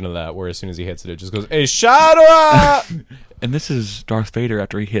redubbed version of that where as soon as he hits it, it just goes, "Hey, Shadwa!" And this is Darth Vader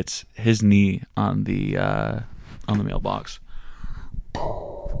after he hits his knee on the mailbox.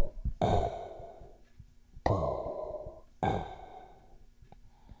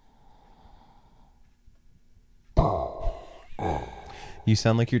 You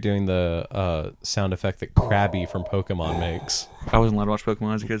sound like you're doing the sound effect that Krabby from Pokemon makes. I wasn't allowed to watch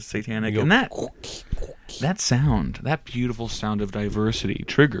Pokemon as a kid. It's satanic. And that sound, that beautiful sound of diversity,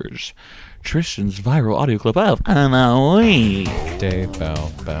 triggers Tristan's viral audio clip of Halloween. Day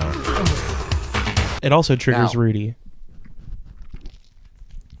bow bow. It also triggers Ow. Rudy.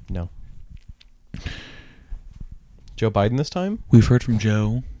 No. Joe Biden this time? We've heard from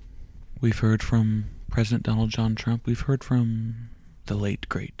Joe. We've heard from President Donald John Trump. We've heard from the late,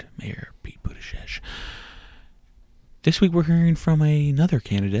 great Mayor Pete Buttigieg. This week we're hearing from another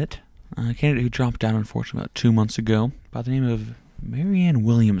candidate, a candidate who dropped out, unfortunately, about 2 months ago, by the name of Marianne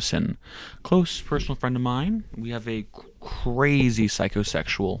Williamson. Close personal friend of mine. We have a crazy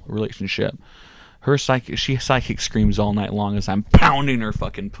psychosexual relationship. She psychic screams all night long as I'm pounding her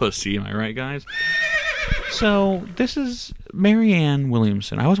fucking pussy. Am I right, guys? So, this is Marianne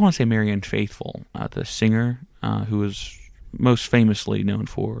Williamson. I always want to say Marianne Faithfull, the singer who is most famously known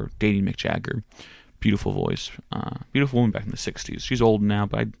for dating Mick Jagger. Beautiful voice. Beautiful woman back in the 60s. She's old now,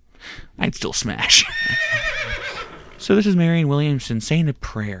 but I'd still smash. So this is Marianne Williamson saying a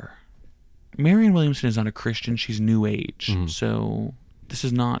prayer. Marianne Williamson is not a Christian. She's New Age. So this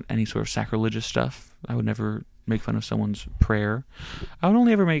is not any sort of sacrilegious stuff. I would never make fun of someone's prayer. I would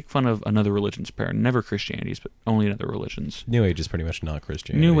only ever make fun of another religion's prayer. Never Christianity's, but only another religion's. New Age is pretty much not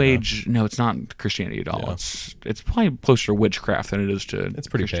Christianity. New Age, no, it's not Christianity at all. Yeah. It's probably closer to witchcraft than it is to It's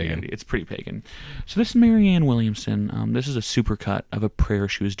pretty Christianity. pagan. It's pretty pagan. So this is Marianne Williamson. This is a supercut of a prayer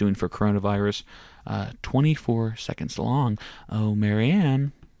she was doing for coronavirus, 24 seconds long. Oh,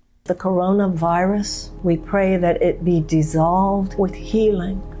 Marianne. The coronavirus, we pray that it be dissolved with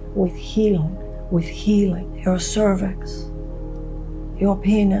healing, with healing, with healing. Your cervix, your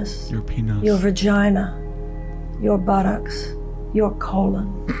penis, Your penis. your vagina, your buttocks, your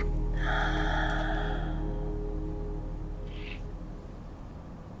colon.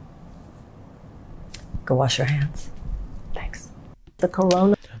 Go wash your hands. Thanks. The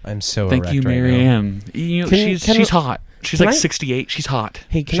corona. I'm so Thank erect you, right now. Marianne. You know, Can she's I- hot. She's can like I- 68. She's hot.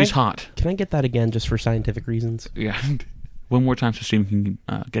 Hey, she's hot. Can I get that again just for scientific reasons? Yeah. One more time so Steven can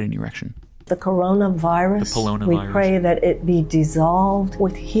get an erection. The coronavirus, The coronavirus. we pray that it be dissolved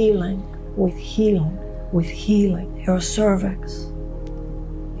with healing, with healing, with healing. Your cervix,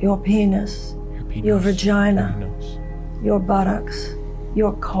 your penis, Your penis. your vagina, Penis. your buttocks,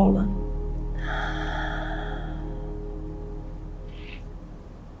 your colon.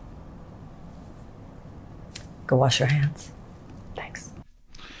 Go wash your hands. Thanks.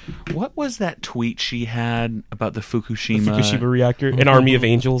 What was that tweet she had about the Fukushima? Fukushima reactor, an army of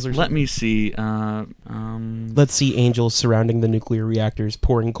angels, or something. Let me see. Let's see angels surrounding the nuclear reactors,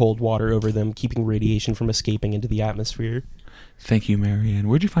 pouring cold water over them, keeping radiation from escaping into the atmosphere. Thank you, Marianne.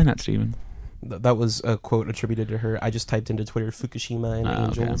 Where'd you find that, Stephen? That was a quote attributed to her. I just typed into Twitter Fukushima and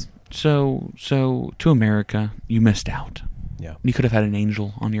angels. Okay. So to America, you missed out. Yeah. You could have had an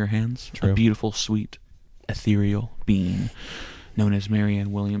angel on your hands. True. A beautiful, sweet, ethereal being known as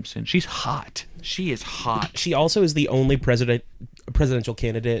Marianne Williamson. She's hot. She is hot. She also is the only presidential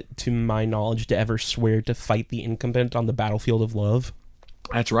candidate, to my knowledge, to ever swear to fight the incumbent on the battlefield of love.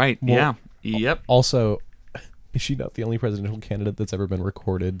 That's right. Well, yeah. Yep. Also, is she not the only presidential candidate that's ever been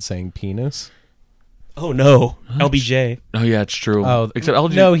recorded saying penis? Oh no, LBJ. Oh yeah, it's true. Oh, except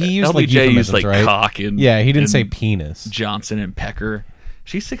LBJ. no, he used like LBJ used euphemisms, like right? cock and Yeah, he didn't and say penis. Johnson and Pecker.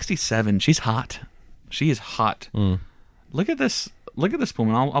 She's 67. She's hot. She is hot. Look at this. Look at this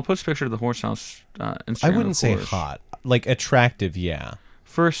woman. I'll post a picture of the horse house. Instagram, I wouldn't of say course. hot. Like attractive, yeah.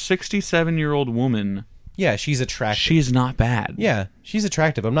 For a 67-year-old woman, Yeah, she's attractive. she's not bad. Yeah, she's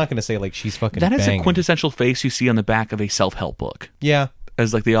attractive. I'm not going to say like she's fucking That is banging. a quintessential face you see on the back of a self-help book Yeah.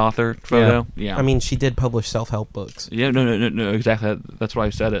 as like the author photo. Yeah. I mean, she did publish self-help books. yeah, no, exactly. That's why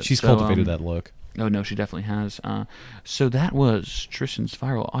I said it. She's So, cultivated that look. Oh no, she definitely has. So that was Tristan's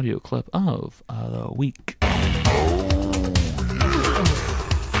viral audio clip of the week.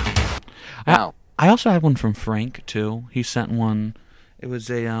 I also had one from Frank too. He sent one. It was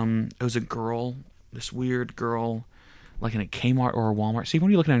a girl, this weird girl, like in a Kmart or a Walmart. See, when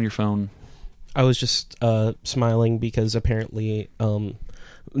are you looking on your phone? I was just smiling because apparently,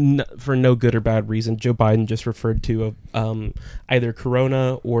 for no good or bad reason, Joe Biden just referred to either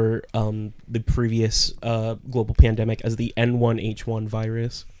Corona or the previous global pandemic as the N1H1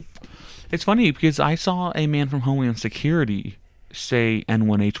 virus. It's funny because I saw a man from Homeland Security say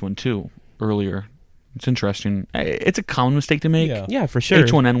N1H1 too earlier. It's interesting. It's a common mistake to make. Yeah. Yeah, for sure.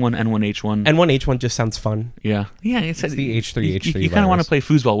 H1N1, N1H1. N1H1 just sounds fun. Yeah. It's the H3H3 You kind of want to virus. play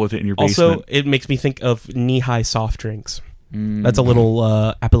foosball with it in your basement. Also, it makes me think of knee-high soft drinks. That's a little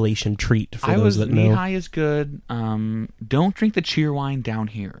Appalachian treat for those that know. Knee High is good. Don't drink the cheer wine down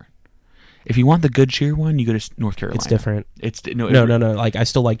here. If you want the good cheer wine, you go to North Carolina. It's different. No. Like, I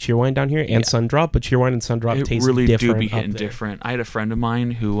still like Cheerwine down here and Sundrop, but Cheerwine and Sundrop It taste really different. do be up hitting there. different. I had a friend of mine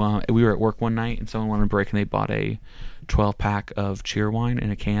who we were at work one night and someone wanted a break and they bought a 12-pack of cheer wine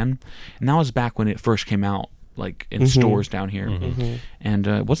in a can, and that was back when it first came out, like in stores down here. And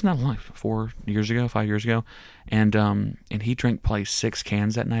wasn't that long? 5 years ago, and he drank probably 6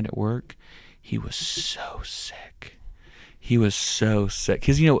 cans that night at work. He was so sick.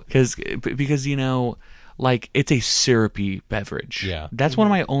 Because like it's a syrupy beverage. Yeah. That's one of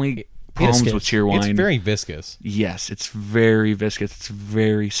my only problems Viscous. with cheer wine. It's very viscous. Yes, it's very viscous. It's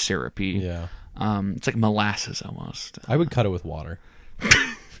very syrupy. Yeah. It's like molasses almost. I would cut it with water.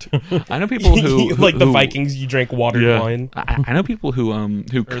 I know people who like the who- Vikings, you drank watered wine. I know people who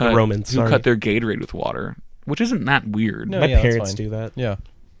cut Romans, who sorry. cut their Gatorade with water, which isn't that weird. No, My yeah, that's parents fine. do that. Yeah.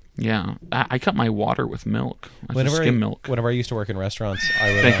 Yeah, I cut my water with milk. I just skim milk. Whenever I used to work in restaurants,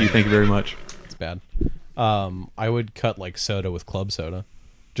 I would. Thank you very much. It's bad. I would cut like soda with club soda,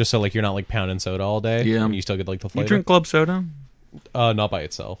 just so like you're not like pounding soda all day. Yeah. and you still get like the You flavor. drink club soda? Not by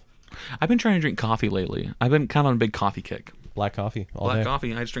itself. I've been trying to drink coffee lately. I've been kind of on a big coffee kick. Black coffee all Black day.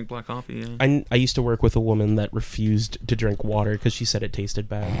 coffee. I just drink black coffee. Yeah. I used to work with a woman that refused to drink water because she said it tasted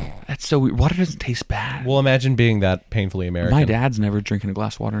bad. That's so weird. Water doesn't taste bad. Well, imagine being that painfully American. My dad's never drinking a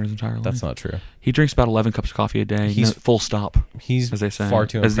glass of water in his entire life. That's not true. He drinks about 11 cups of coffee a day. He's- Full stop. He's As they say, far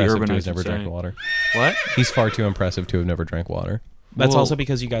too as the impressive to urbanites have never would drank say. water. What? He's far too impressive to have never drank water. That's Well- also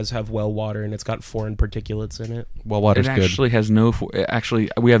because you guys have well water and it's got foreign particulates in it. Well, water's It good. actually has no. Actually,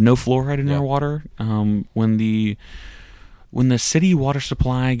 we have no fluoride in Yeah. our water. When the city water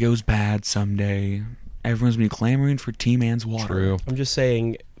supply goes bad someday, everyone's gonna be clamoring for T-Man's water. True. I'm just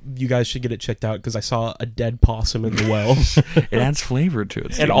saying, you guys should get it checked out because I saw a dead possum in the well. It adds flavor to it,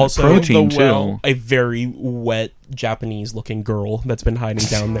 And Steven. also protein the well, too. a very wet Japanese-looking girl that's been hiding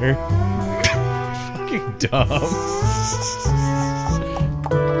down there. Fucking dumb.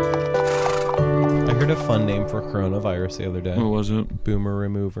 I heard a fun name for coronavirus the other day. What was it? Boomer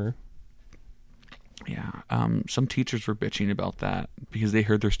remover. Yeah. Some teachers were bitching about that because they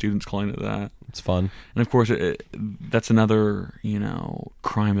heard their students calling it that. It's fun. And of course, that's another,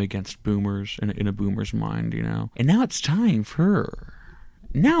 crime against boomers in a boomer's mind, And now it's time for...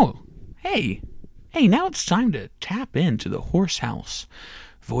 now it's time to tap into the Horse House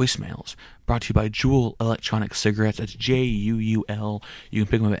voicemails brought to you by Juul Electronic Cigarettes. That's JUUL. You can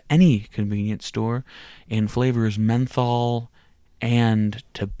pick them up at any convenience store in flavors menthol and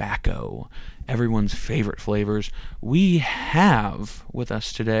tobacco. Everyone's favorite flavors. We have with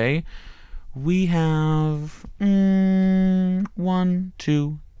us today, we have 1,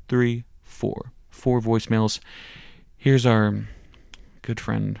 2, 3, 4. 4 voicemails. Here's our good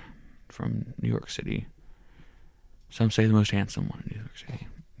friend from New York City. Some say the most handsome one in New York City.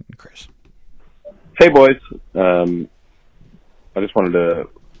 Chris. Hey, boys. I just wanted to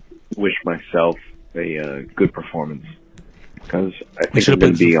wish myself a good performance, because I think I'm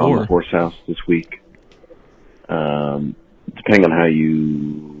going to be on the Horse House this week. Depending on how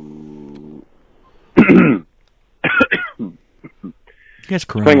you...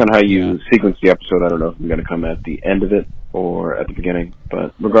 Depending on how you sequence the episode, I don't know if I'm going to come at the end of it or at the beginning.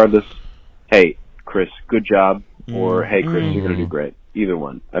 But regardless, hey, Chris, good job. Or, hey, Chris, you're going to do great. Either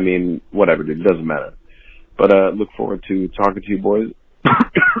one. I mean, whatever, dude. It doesn't matter. But look forward to talking to you boys.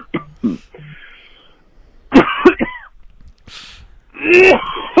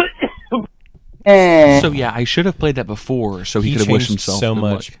 So, yeah, I should have played that before so he could have wished himself so good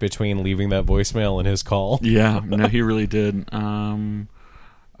much luck. between leaving that voicemail and his call. Yeah, no, he really did. All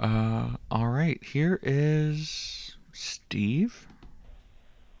right, here is Steve.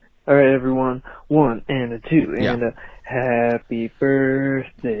 All right, everyone. 1 and a 2 Yeah. and a happy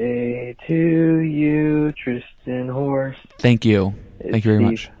birthday to you, Tristan Horst. Thank you. Thank you very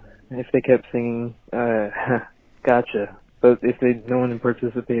much. If they kept singing, gotcha. But if no one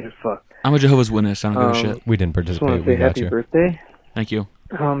participated, fuck. I'm a Jehovah's Witness. I don't give a shit. We didn't Just want participate. to say We got happy you. birthday. Thank you.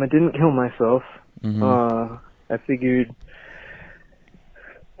 I didn't kill myself. Mhm. I figured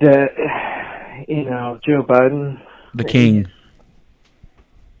that, Joe Biden, The king.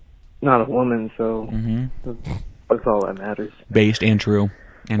 not a woman, so Mhm. that's all that matters. Based and true.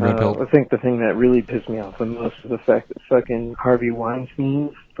 And red pill. I think the thing that really pissed me off the most is the fact that fucking Harvey Weinstein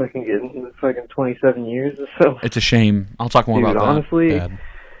fucking getting fucking 27 years or so. It's a shame. I'll talk more Dude, about honestly, that. I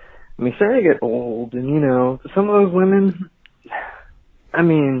mean, starting to get old, and some of those women, I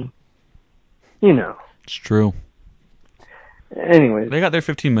mean, It's true. Anyways. They got their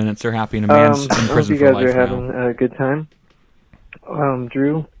 15 minutes. They're happy, and a man's in I hope prison you for guys life are now. having a good time.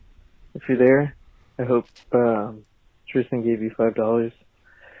 Drew, if you're there, I hope Tristan gave you $5.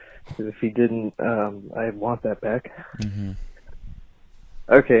 Because if he didn't, I want that back. Mhm.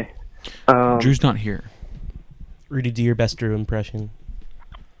 Okay. Drew's not here. Rudy, do your best Drew impression.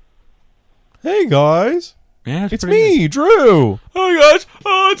 Hey, guys. Yeah, It's me, Drew. Hey, guys.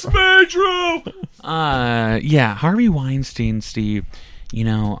 Oh, it's me, Drew. Yeah, Harvey Weinstein, Steve.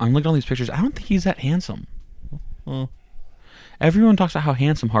 I'm looking at all these pictures. I don't think he's that handsome. Everyone talks about how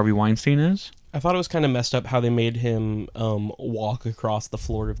handsome Harvey Weinstein is. I thought it was kind of messed up how they made him walk across the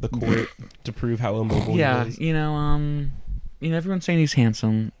floor of the court to prove how immobile Yeah, he is. Everyone's saying he's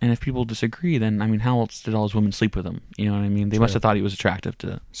handsome, and if people disagree, then, how else did all his women sleep with him? You know what I mean? They must have thought he was attractive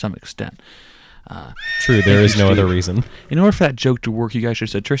to some extent. True, there is no other reason. In order for that joke to work, you guys should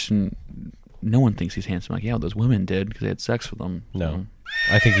have said, Tristan, no one thinks he's handsome. Like, yeah, those women did because they had sex with him. No.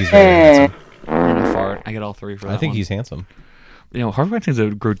 I think he's very handsome. I fart. I get all 3 for that I think one. he's handsome. Harvey Weinstein's a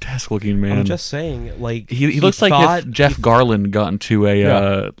grotesque-looking man. I'm just saying, like... He looks like if Jeff Garland got into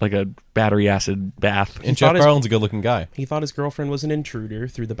a battery acid bath. And Jeff Garland's a good-looking guy. He thought his girlfriend was an intruder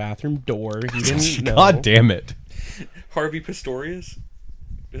through the bathroom door. He didn't know. God damn it. Harvey Pistorius?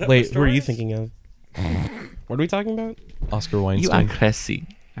 Wait, who are you thinking of? What are we talking about? Oscar You Weinstein. are crazy.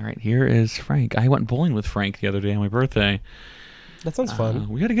 All right, here is Frank. I went bowling with Frank the other day on my birthday. That sounds fun.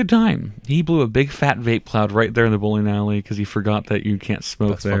 We had a good time. He blew a big fat vape cloud right there in the bowling alley because he forgot that you can't smoke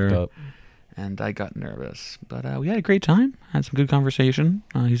That's there. fucked up. And I got nervous. But we had a great time. Had some good conversation.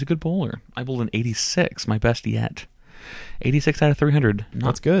 He's a good bowler. I bowled an 86, my best yet. 86 out of 300. Not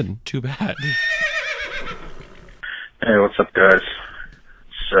That's good. too bad. Hey, what's up, guys?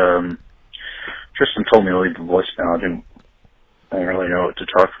 It's, Tristan told me to leave a voicemail. I didn't really know what to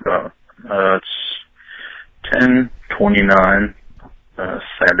talk about. It's 10:29,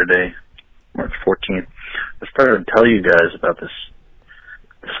 Saturday, March 14th. I started to tell you guys about this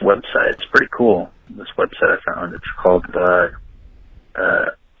website. It's pretty cool. This website I found. It's called a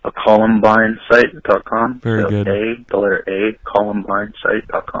ColumbineSite.com. Very good.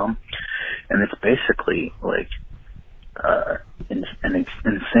 ColumbineSite.com. And it's basically like an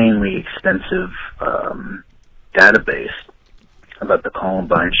insanely extensive database about the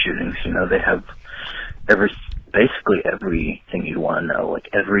Columbine shootings. They have basically everything you want to know, like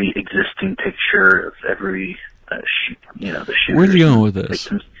every existing picture of every the shooters. Where's he going with this?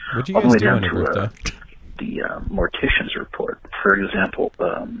 Victims, What'd you all the guys way do down on your to birthday? the mortician's report. For example,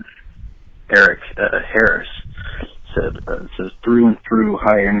 Eric Harris says through and through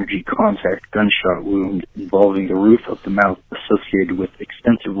high energy contact gunshot wound involving the roof of the mouth, the associated with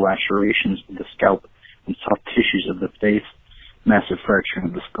extensive lacerations of the scalp and soft tissues of the face, massive fracturing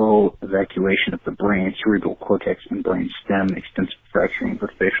of the skull, evacuation of the brain, cerebral cortex, and brain stem, extensive fracturing of the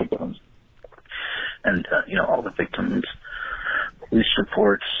facial bones. And, all the victims' police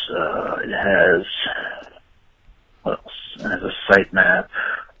reports, it has, what else? It has a site map,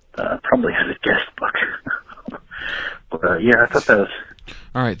 probably has a guest book. But, I thought that was...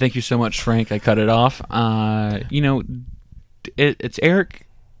 All right, thank you so much, Frank. I cut it off. It's Eric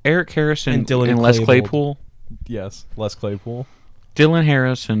Harris and Les Claypool. Yes, Les Claypool. Dylan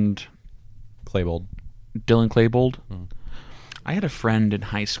Harris and Claybold. Dylan Claybold. I had a friend in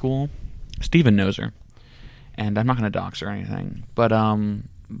high school. Steven knows her, and I'm not going to dox her or anything. But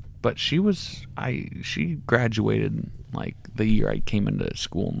she graduated like the year I came into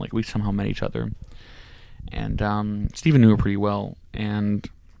school, and like we somehow met each other. And Steven knew her pretty well, and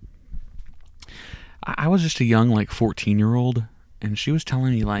I was just a young like 14-year-old, and she was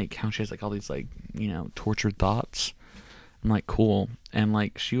telling me like how she has like all these like tortured thoughts. I'm like, cool. And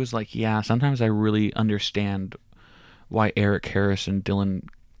like she was like, yeah, sometimes I really understand why Eric Harris and Dylan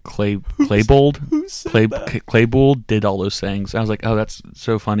Claybold did all those things. I was like, oh, that's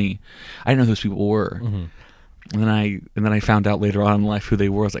so funny. I didn't know who those people were. Mm-hmm. And then I found out later on in life who they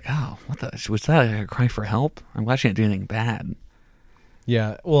were. I was like, oh, what the was that? A cry for help? I'm glad she didn't do anything bad.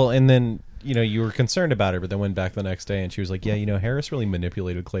 Yeah, well, and then you were concerned about her, but then went back the next day and she was like, yeah, Harris really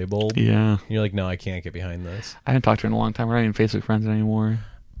manipulated Claybold. Yeah. And you're like, no, I can't get behind this. I haven't talked to her in a long time. We're not even Facebook friends anymore.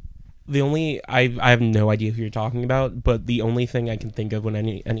 I have no idea who you're talking about, but the only thing I can think of when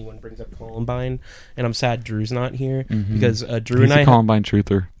anyone brings up Columbine, and I'm sad Drew's not here, because Drew and I... Columbine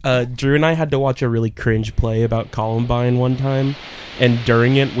truther. Drew and I had to watch a really cringe play about Columbine one time, and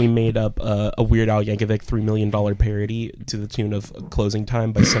during it we made up a Weird Al Yankovic $3 million parody to the tune of Closing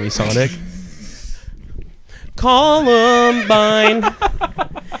Time by Semisonic. Columbine.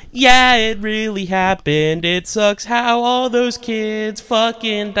 Yeah, it really happened. It sucks how all those kids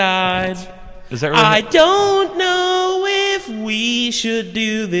fucking died. Is that really? I don't know if we should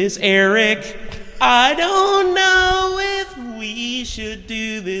do this, Eric. I don't know if we should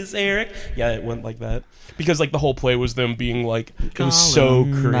do this, Eric. Yeah, it went like that. Because like the whole play was them being like, it was so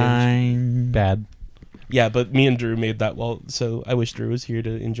cringe. Bad. Yeah, but me and Drew made that well, so I wish Drew was here to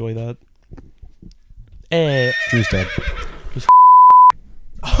enjoy that. Drew's dead.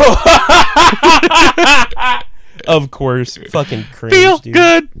 Of course, fucking cringe. Feel dude.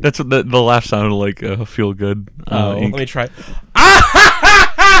 good. That's what the laugh sounded like. Feel good. Let me try.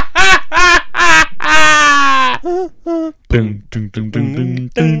 Ding ding ding ding ding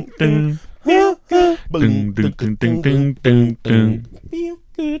ding ding. Ding ding ding ding ding ding ding. Feel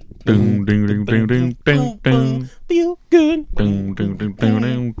good. Ding ding ding ding ding ding ding. Feel good. Ding ding ding ding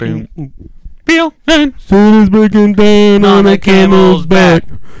ding ding. Feel good. Sun is breaking down on a camel's back.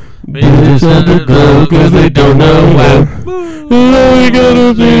 Bitches under glow cause they don't know how. All we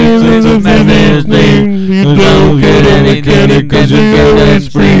gotta do is a man's name. You don't get any candy cause your girl is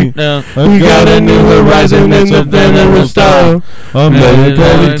free. We got a new horizon, it's a venomous style. A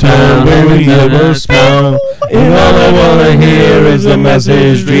melancholy town where we never smile. And all I wanna hear is a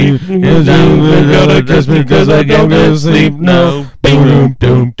message dream. Cause you gotta kiss me cause I don't get to sleep. No. Boom,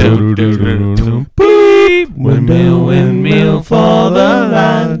 boom, boom, boom, boom. Windmill, windmill for the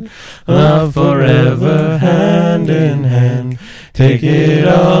land. Love forever, hand in hand. Take it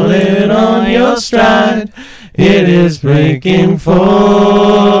all in on your stride. It is breaking,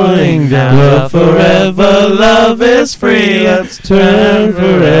 falling down. Love forever, love is free. Let's turn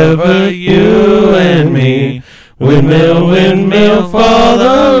forever, you and me. Windmill, windmill for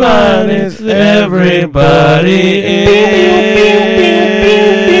the line. It's everybody in.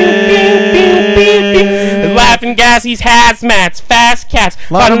 Laughing gassies, hazmats, fast cats,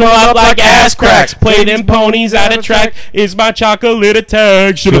 line them up like ass cracks. Play them ponies out of track is my chocolate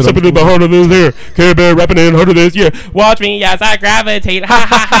attack. Should have stepped in the heart of this here. Care Bear rapping in heart of this year. Watch me as I gravitate. Ha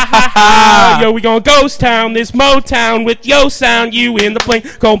ha ha ha ha. Yo, we gon' ghost town, this Motown with yo sound. You in the plane,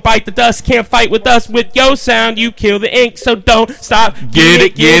 gon' bite the dust. Can't fight with us with yo sound. You kill the ink, so don't stop.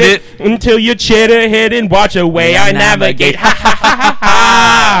 Get it. Until you chitter hit and watch away I navigate. Ha ha ha ha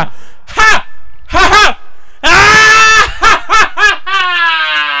ha. Ha ha ha.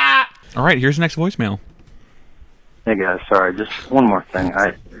 All right, here's the next voicemail. Hey guys, sorry, just one more thing.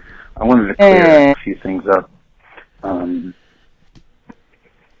 I wanted to clear a few things up. I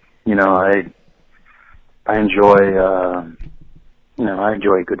enjoy I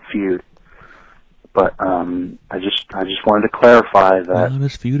enjoy a good feud, but I just wanted to clarify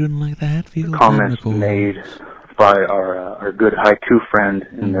that feuding like that comments made by our good haiku friend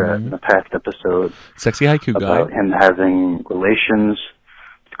in the past episode. Sexy haiku guy. About him having relations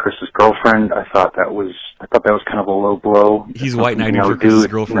with Chris's girlfriend. I thought that was kind of a low blow. He's white knighting You know, for Chris's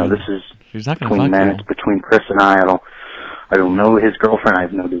dude, girlfriend. You know, this is He's not gonna between fuck men. you. It's between Chris and I. I don't know his girlfriend. I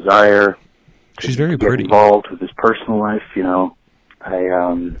have no desire. She's very get pretty. involved with his personal life. You know, I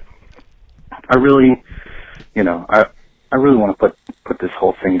really, you know, I really want to put this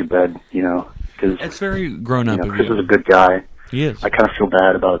whole thing to bed. You know, because It's very grown up you know, of Chris you. is a good guy. He is. I kind of feel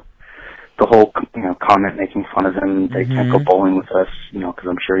bad about the whole, you know, comment making fun of him. They can't go bowling with us, you know, because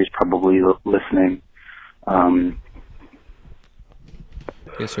I'm sure he's probably listening.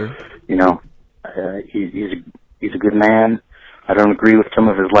 Yes, sir. You know, he's a good man. I don't agree with some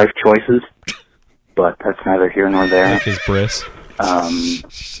of his life choices, but that's neither here nor there. Like his bris.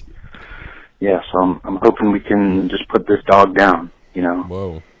 Yeah, so I'm hoping we can just put this dog down. You know.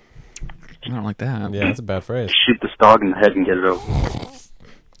 Whoa. I don't like that. Yeah, that's a bad phrase. Shoot this dog in the head and get it over.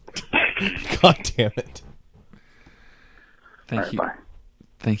 God damn it. Thank All you. right, bye.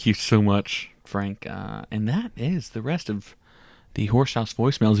 Thank you so much, Frank. And that is the rest of the Horse House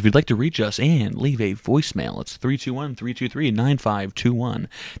voicemails. If you'd like to reach us and leave a voicemail, it's 321-323-9521.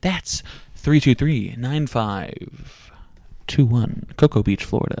 That's 323-9521. Cocoa Beach,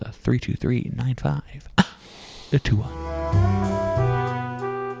 Florida, 323-9521.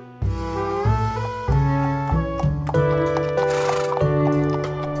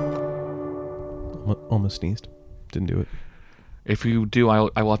 Almost sneezed. Didn't do it. If you do,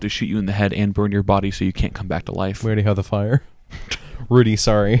 I will have to shoot you in the head and burn your body so you can't come back to life. We already have the fire. Rudy,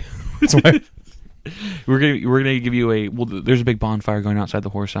 sorry. That's why. We're gonna give you a there's a big bonfire going outside the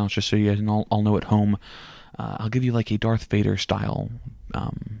horse house, just so you guys all know at home. I'll give you like a Darth Vader style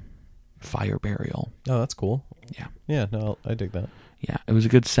fire burial. Oh, that's cool. Yeah. Yeah, no, I dig that. Yeah, it was a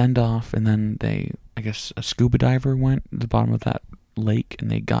good send off, and then I guess a scuba diver went to the bottom of that lake, and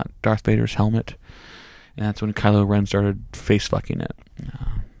they got Darth Vader's helmet, and that's when Kylo Ren started face fucking it.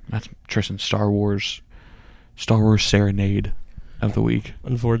 That's Tristan's Star Wars serenade of the week.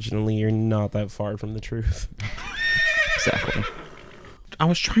 Unfortunately, you're not that far from the truth. Exactly. I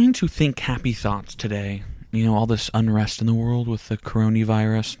was trying to think happy thoughts today. You know, all this unrest in the world with the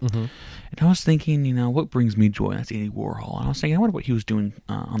coronavirus. Mm-hmm. And I was thinking, you know, what brings me joy? That's Andy Warhol. And I was thinking, I wonder what he was doing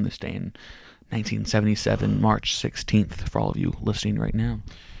on this day in 1977, March 16th, for all of you listening right now.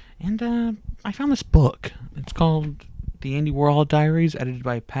 And I found this book. It's called The Andy Warhol Diaries, edited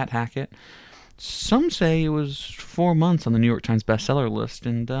by Pat Hackett. Some say it was 4 months on the New York Times bestseller list,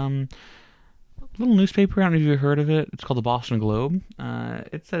 and a little newspaper, I don't know if you've heard of it, it's called the Boston Globe.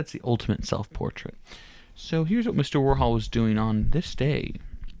 It said it's the ultimate self-portrait. So here's what Mr. Warhol was doing on this day,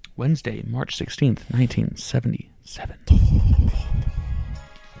 Wednesday, March 16th, 1977.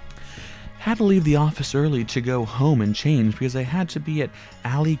 Had to leave the office early to go home and change because I had to be at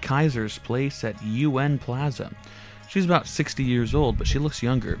Allie Kaiser's place at UN Plaza. She's about 60 years old, but she looks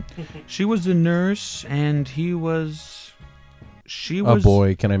younger. She was the nurse, and she was... Oh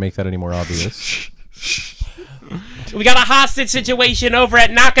boy, can I make that any more obvious? We got a hostage situation over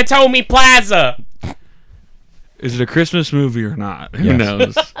at Nakatomi Plaza. Is it a Christmas movie or not? Who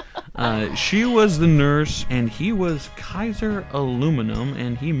knows? She was the nurse, and he was Kaiser Aluminum,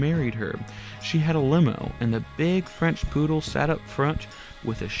 and he married her. She had a limo, and the big French poodle sat up front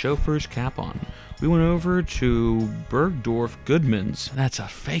with a chauffeur's cap on. We went over to Bergdorf Goodman's. That's a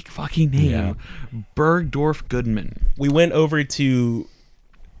fake fucking name. Yeah. Bergdorf Goodman. We went over to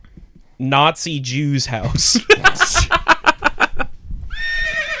Nazi Jew's house.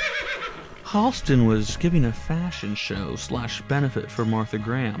 Halston was giving a fashion show / benefit for Martha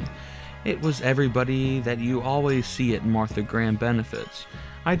Graham. It was everybody that you always see at Martha Graham benefits.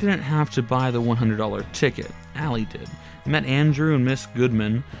 I didn't have to buy the $100 ticket. Allie did. Met Andrew and Miss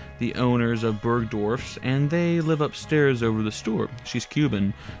Goodman, the owners of Bergdorf's, and they live upstairs over the store. She's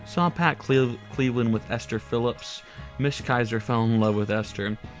Cuban. Saw Pat Cleveland with Esther Phillips. Miss Kaiser fell in love with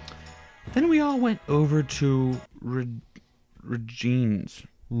Esther. Then we all went over to Regine's.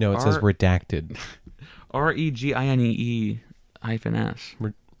 No, it says redacted. REGINEE-S.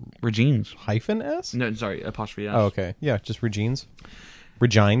 Regine's. Hyphen S? No, sorry, apostrophe S. Oh, okay. Yeah, just Regine's.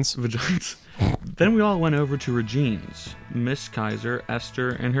 Regines. Then we all went over to Regine's. Miss Kaiser, Esther,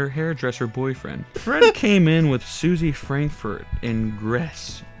 and her hairdresser boyfriend. Fred came in with Susie Frankfurt in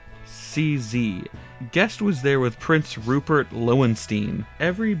Gress. CZ. Guest was there with Prince Rupert Lowenstein.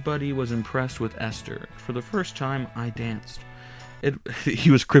 Everybody was impressed with Esther. For the first time, I danced.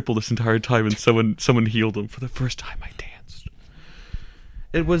 He was crippled this entire time, and someone healed him. For the first time, I danced.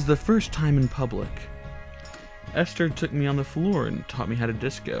 It was the first time in public. Esther took me on the floor and taught me how to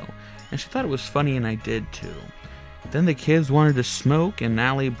disco, and she thought it was funny, and I did too. Then the kids wanted to smoke, and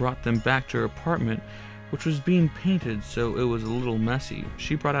Allie brought them back to her apartment, which was being painted, so it was a little messy.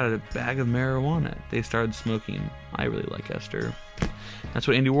 She brought out a bag of marijuana. They started smoking. I really like Esther. That's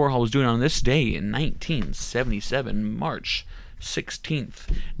what Andy Warhol was doing on this day in 1977, March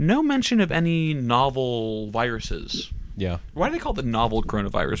 16th. No mention of any novel viruses. Yeah. Why do they call it the novel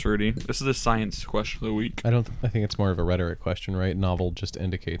coronavirus, Rudy? This is the science question of the week. I think it's more of a rhetoric question, right? Novel just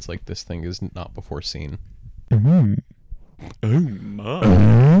indicates like this thing is not before seen. Mm-hmm. Oh my.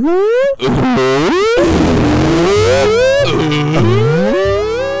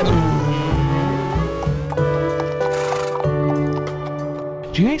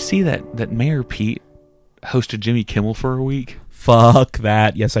 Do you guys see that Mayor Pete hosted Jimmy Kimmel for a week? Fuck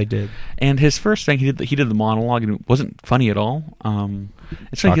that. Yes, I did. And his first thing, he did the monologue, and it wasn't funny at all.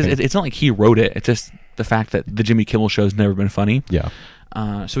 It's funny because it's not like he wrote it. It's just the fact that the Jimmy Kimmel show has never been funny. Yeah.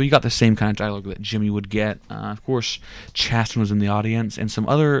 So you got the same kind of dialogue that Jimmy would get. Of course, Chasten was in the audience, and some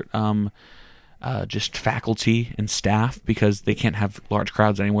other just faculty and staff, because they can't have large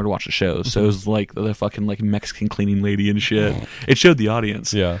crowds anymore to watch the shows. So it was like the fucking like Mexican cleaning lady and shit. It showed the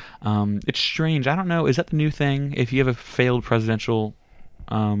audience. Yeah. It's strange. I don't know. Is that the new thing? If you have a failed presidential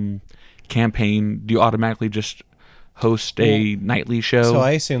campaign, do you automatically just host a nightly show? So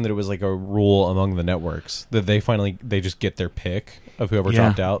I assume that it was like a rule among the networks that they just get their pick of whoever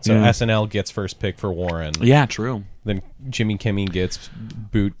dropped out. So SNL gets first pick for Warren. Yeah, true. Then Jimmy Kimmel gets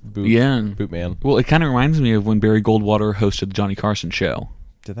boot man. Well, it kind of reminds me of when Barry Goldwater hosted the Johnny Carson show.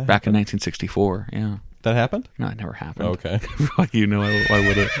 Did that back happen? in 1964? Yeah. That happened? No, it never happened. Okay. Fuck you, no, why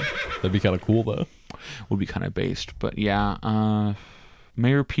would it? That'd be kind of cool, though. Would be kind of based. But yeah,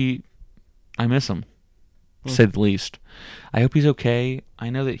 Mayor Pete, I miss him, to say the least. I hope he's okay.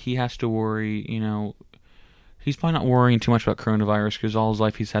 I know that he has to worry, he's probably not worrying too much about coronavirus, because all his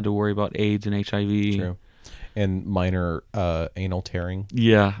life he's had to worry about AIDS and HIV. True. And minor anal tearing.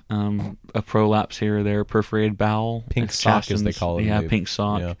 Yeah, a prolapse here or there, perforated bowel. Pink sock, as they call it. Yeah, pink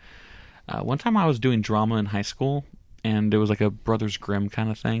sock. Yeah. One time I was doing drama in high school, and it was like a Brothers Grimm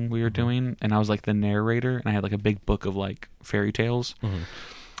kind of thing we were doing, and I was like the narrator, and I had like a big book of like fairy tales. Mm-hmm.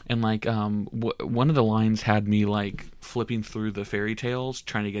 And like one of the lines had me like flipping through the fairy tales,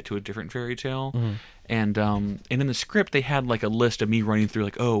 trying to get to a different fairy tale. Mm-hmm. And in the script they had like a list of me running through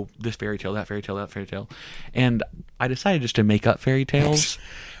like, oh, this fairy tale, that fairy tale, that fairy tale. And I decided just to make up fairy tales.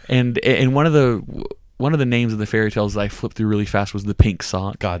 and one of the names of the fairy tales that I flipped through really fast was the pink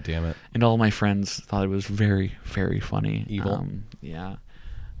sock. God damn it. And all my friends thought it was very, very funny. Evil. Yeah.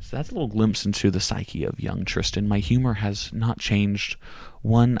 So that's a little glimpse into the psyche of young Tristan. My humor has not changed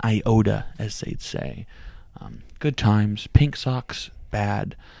one iota, as they'd say. Good times. Pink socks,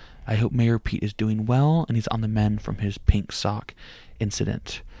 bad. I hope Mayor Pete is doing well, and he's on the mend from his pink sock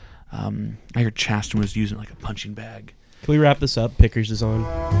incident. I heard Chasten was using like a punching bag. Can we wrap this up? Pickers is on.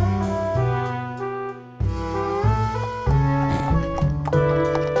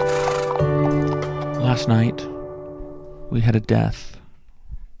 Last night, we had a death.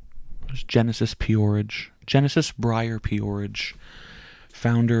 It was Genesis Peorage. Genesis Breyer Peorage,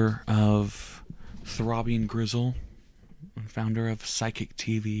 founder of Throbbing Grizzle, and founder of Psychic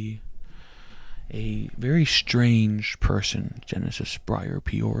TV. A very strange person, Genesis Breyer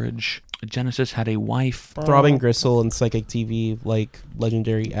Peorage. Genesis had a wife. Throbbing Gristle and Psychic TV, like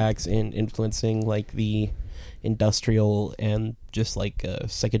legendary acts in influencing like the industrial and just like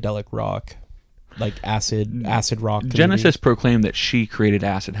psychedelic rock, like acid rock. Genesis proclaimed that she created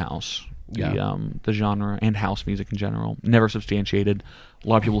acid house, the genre, and house music in general. Never substantiated. A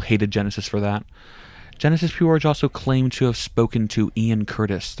lot of people hated Genesis for that. Genesis Peorage also claimed to have spoken to Ian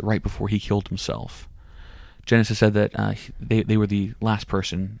Curtis right before he killed himself. Genesis said that they were the last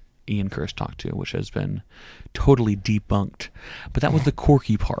person Ian Curtis talked to, which has been totally debunked. But that was the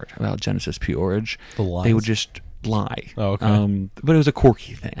quirky part about Genesis Peorage. The lies? They would just lie. Oh, okay. But it was a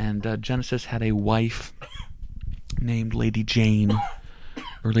quirky thing. And Genesis had a wife named Lady Jane,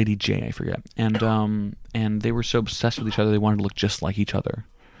 or Lady J, I forget. And they were so obsessed with each other, they wanted to look just like each other.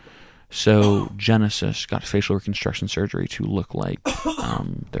 So Genesis got facial reconstruction surgery to look like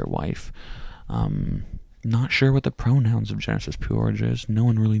their wife. Not sure what the pronouns of Genesis Peorage is. No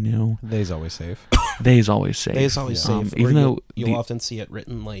one really knew. They's always safe. They's always safe. Even though you'll often see it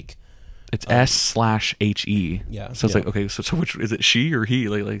written like it's S/HE. Yeah. So it's like, okay, so which is it, she or he?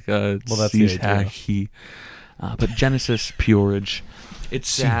 Well, that's the idea. He. But Genesis Peorage. It's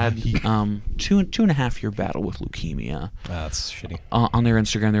sad. 2.5-year battle with leukemia. That's shitty. On their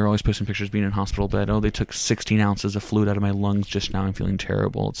Instagram, they're always posting pictures being in hospital bed. Oh, they took 16 ounces of fluid out of my lungs just now. I'm feeling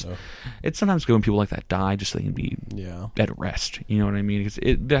terrible. It's sometimes good when people like that die just so they can be at rest. You know what I mean? Because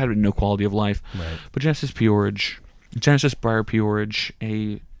there had been no quality of life. Right. But Genesis Peorage, Genesis Briar Peorage,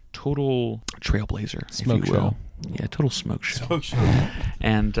 a total trailblazer, Smoke if you will. show. Yeah, total smoke show. Smoke show.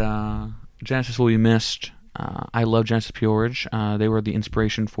 And Genesis will be missed. I love Genesis Peorage. They were the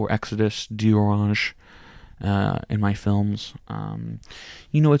inspiration for Exodus, D'Orange, in my films.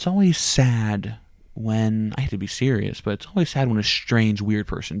 It's always sad when, I hate to be serious, but it's always sad when a strange, weird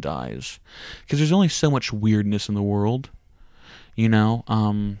person dies. Because there's only so much weirdness in the world.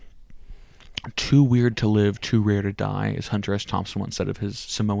 Too weird to live, too rare to die, as Hunter S. Thompson once said of his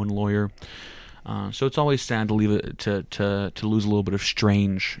Samoan lawyer. So it's always sad to leave it to lose a little bit of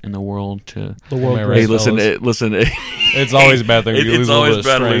strange in the world. The world grows. Hey, listen. It's always a bad thing. It's always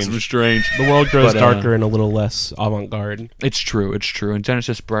bad to lose some strange. The world grows darker and a little less avant-garde. It's true. And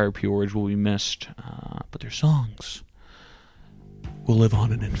Genesis Briar Peorage will be missed, but their songs will live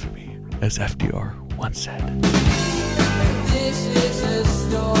on in infamy, as FDR once said. This is a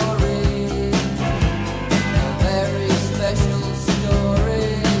story, a very special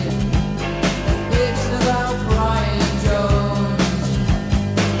story. It's about Brian Jones,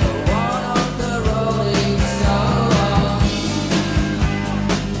 one of the Rolling Stones.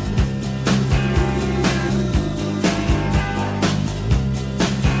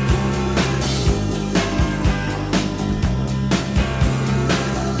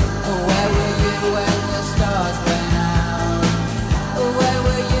 Where were you when the stars went out? Where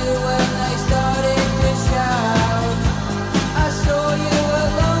were you when they started to shout? I saw you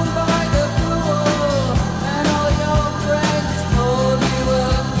alone by the pool, and all your friends told you a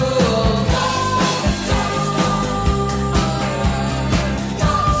fool.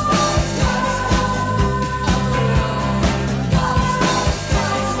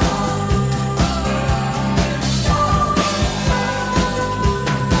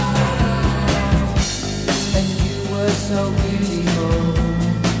 And you were so beautiful.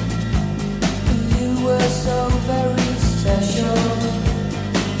 You were so very special.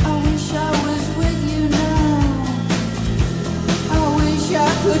 I wish I was with you now. I wish I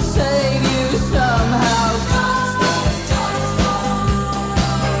could save you somehow.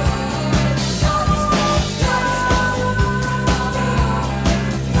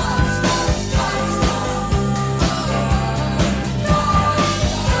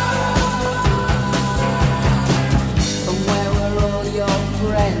 And where were all your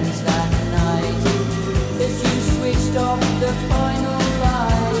friends that night? As you switched off the final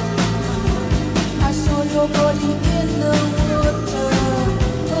light, I saw your body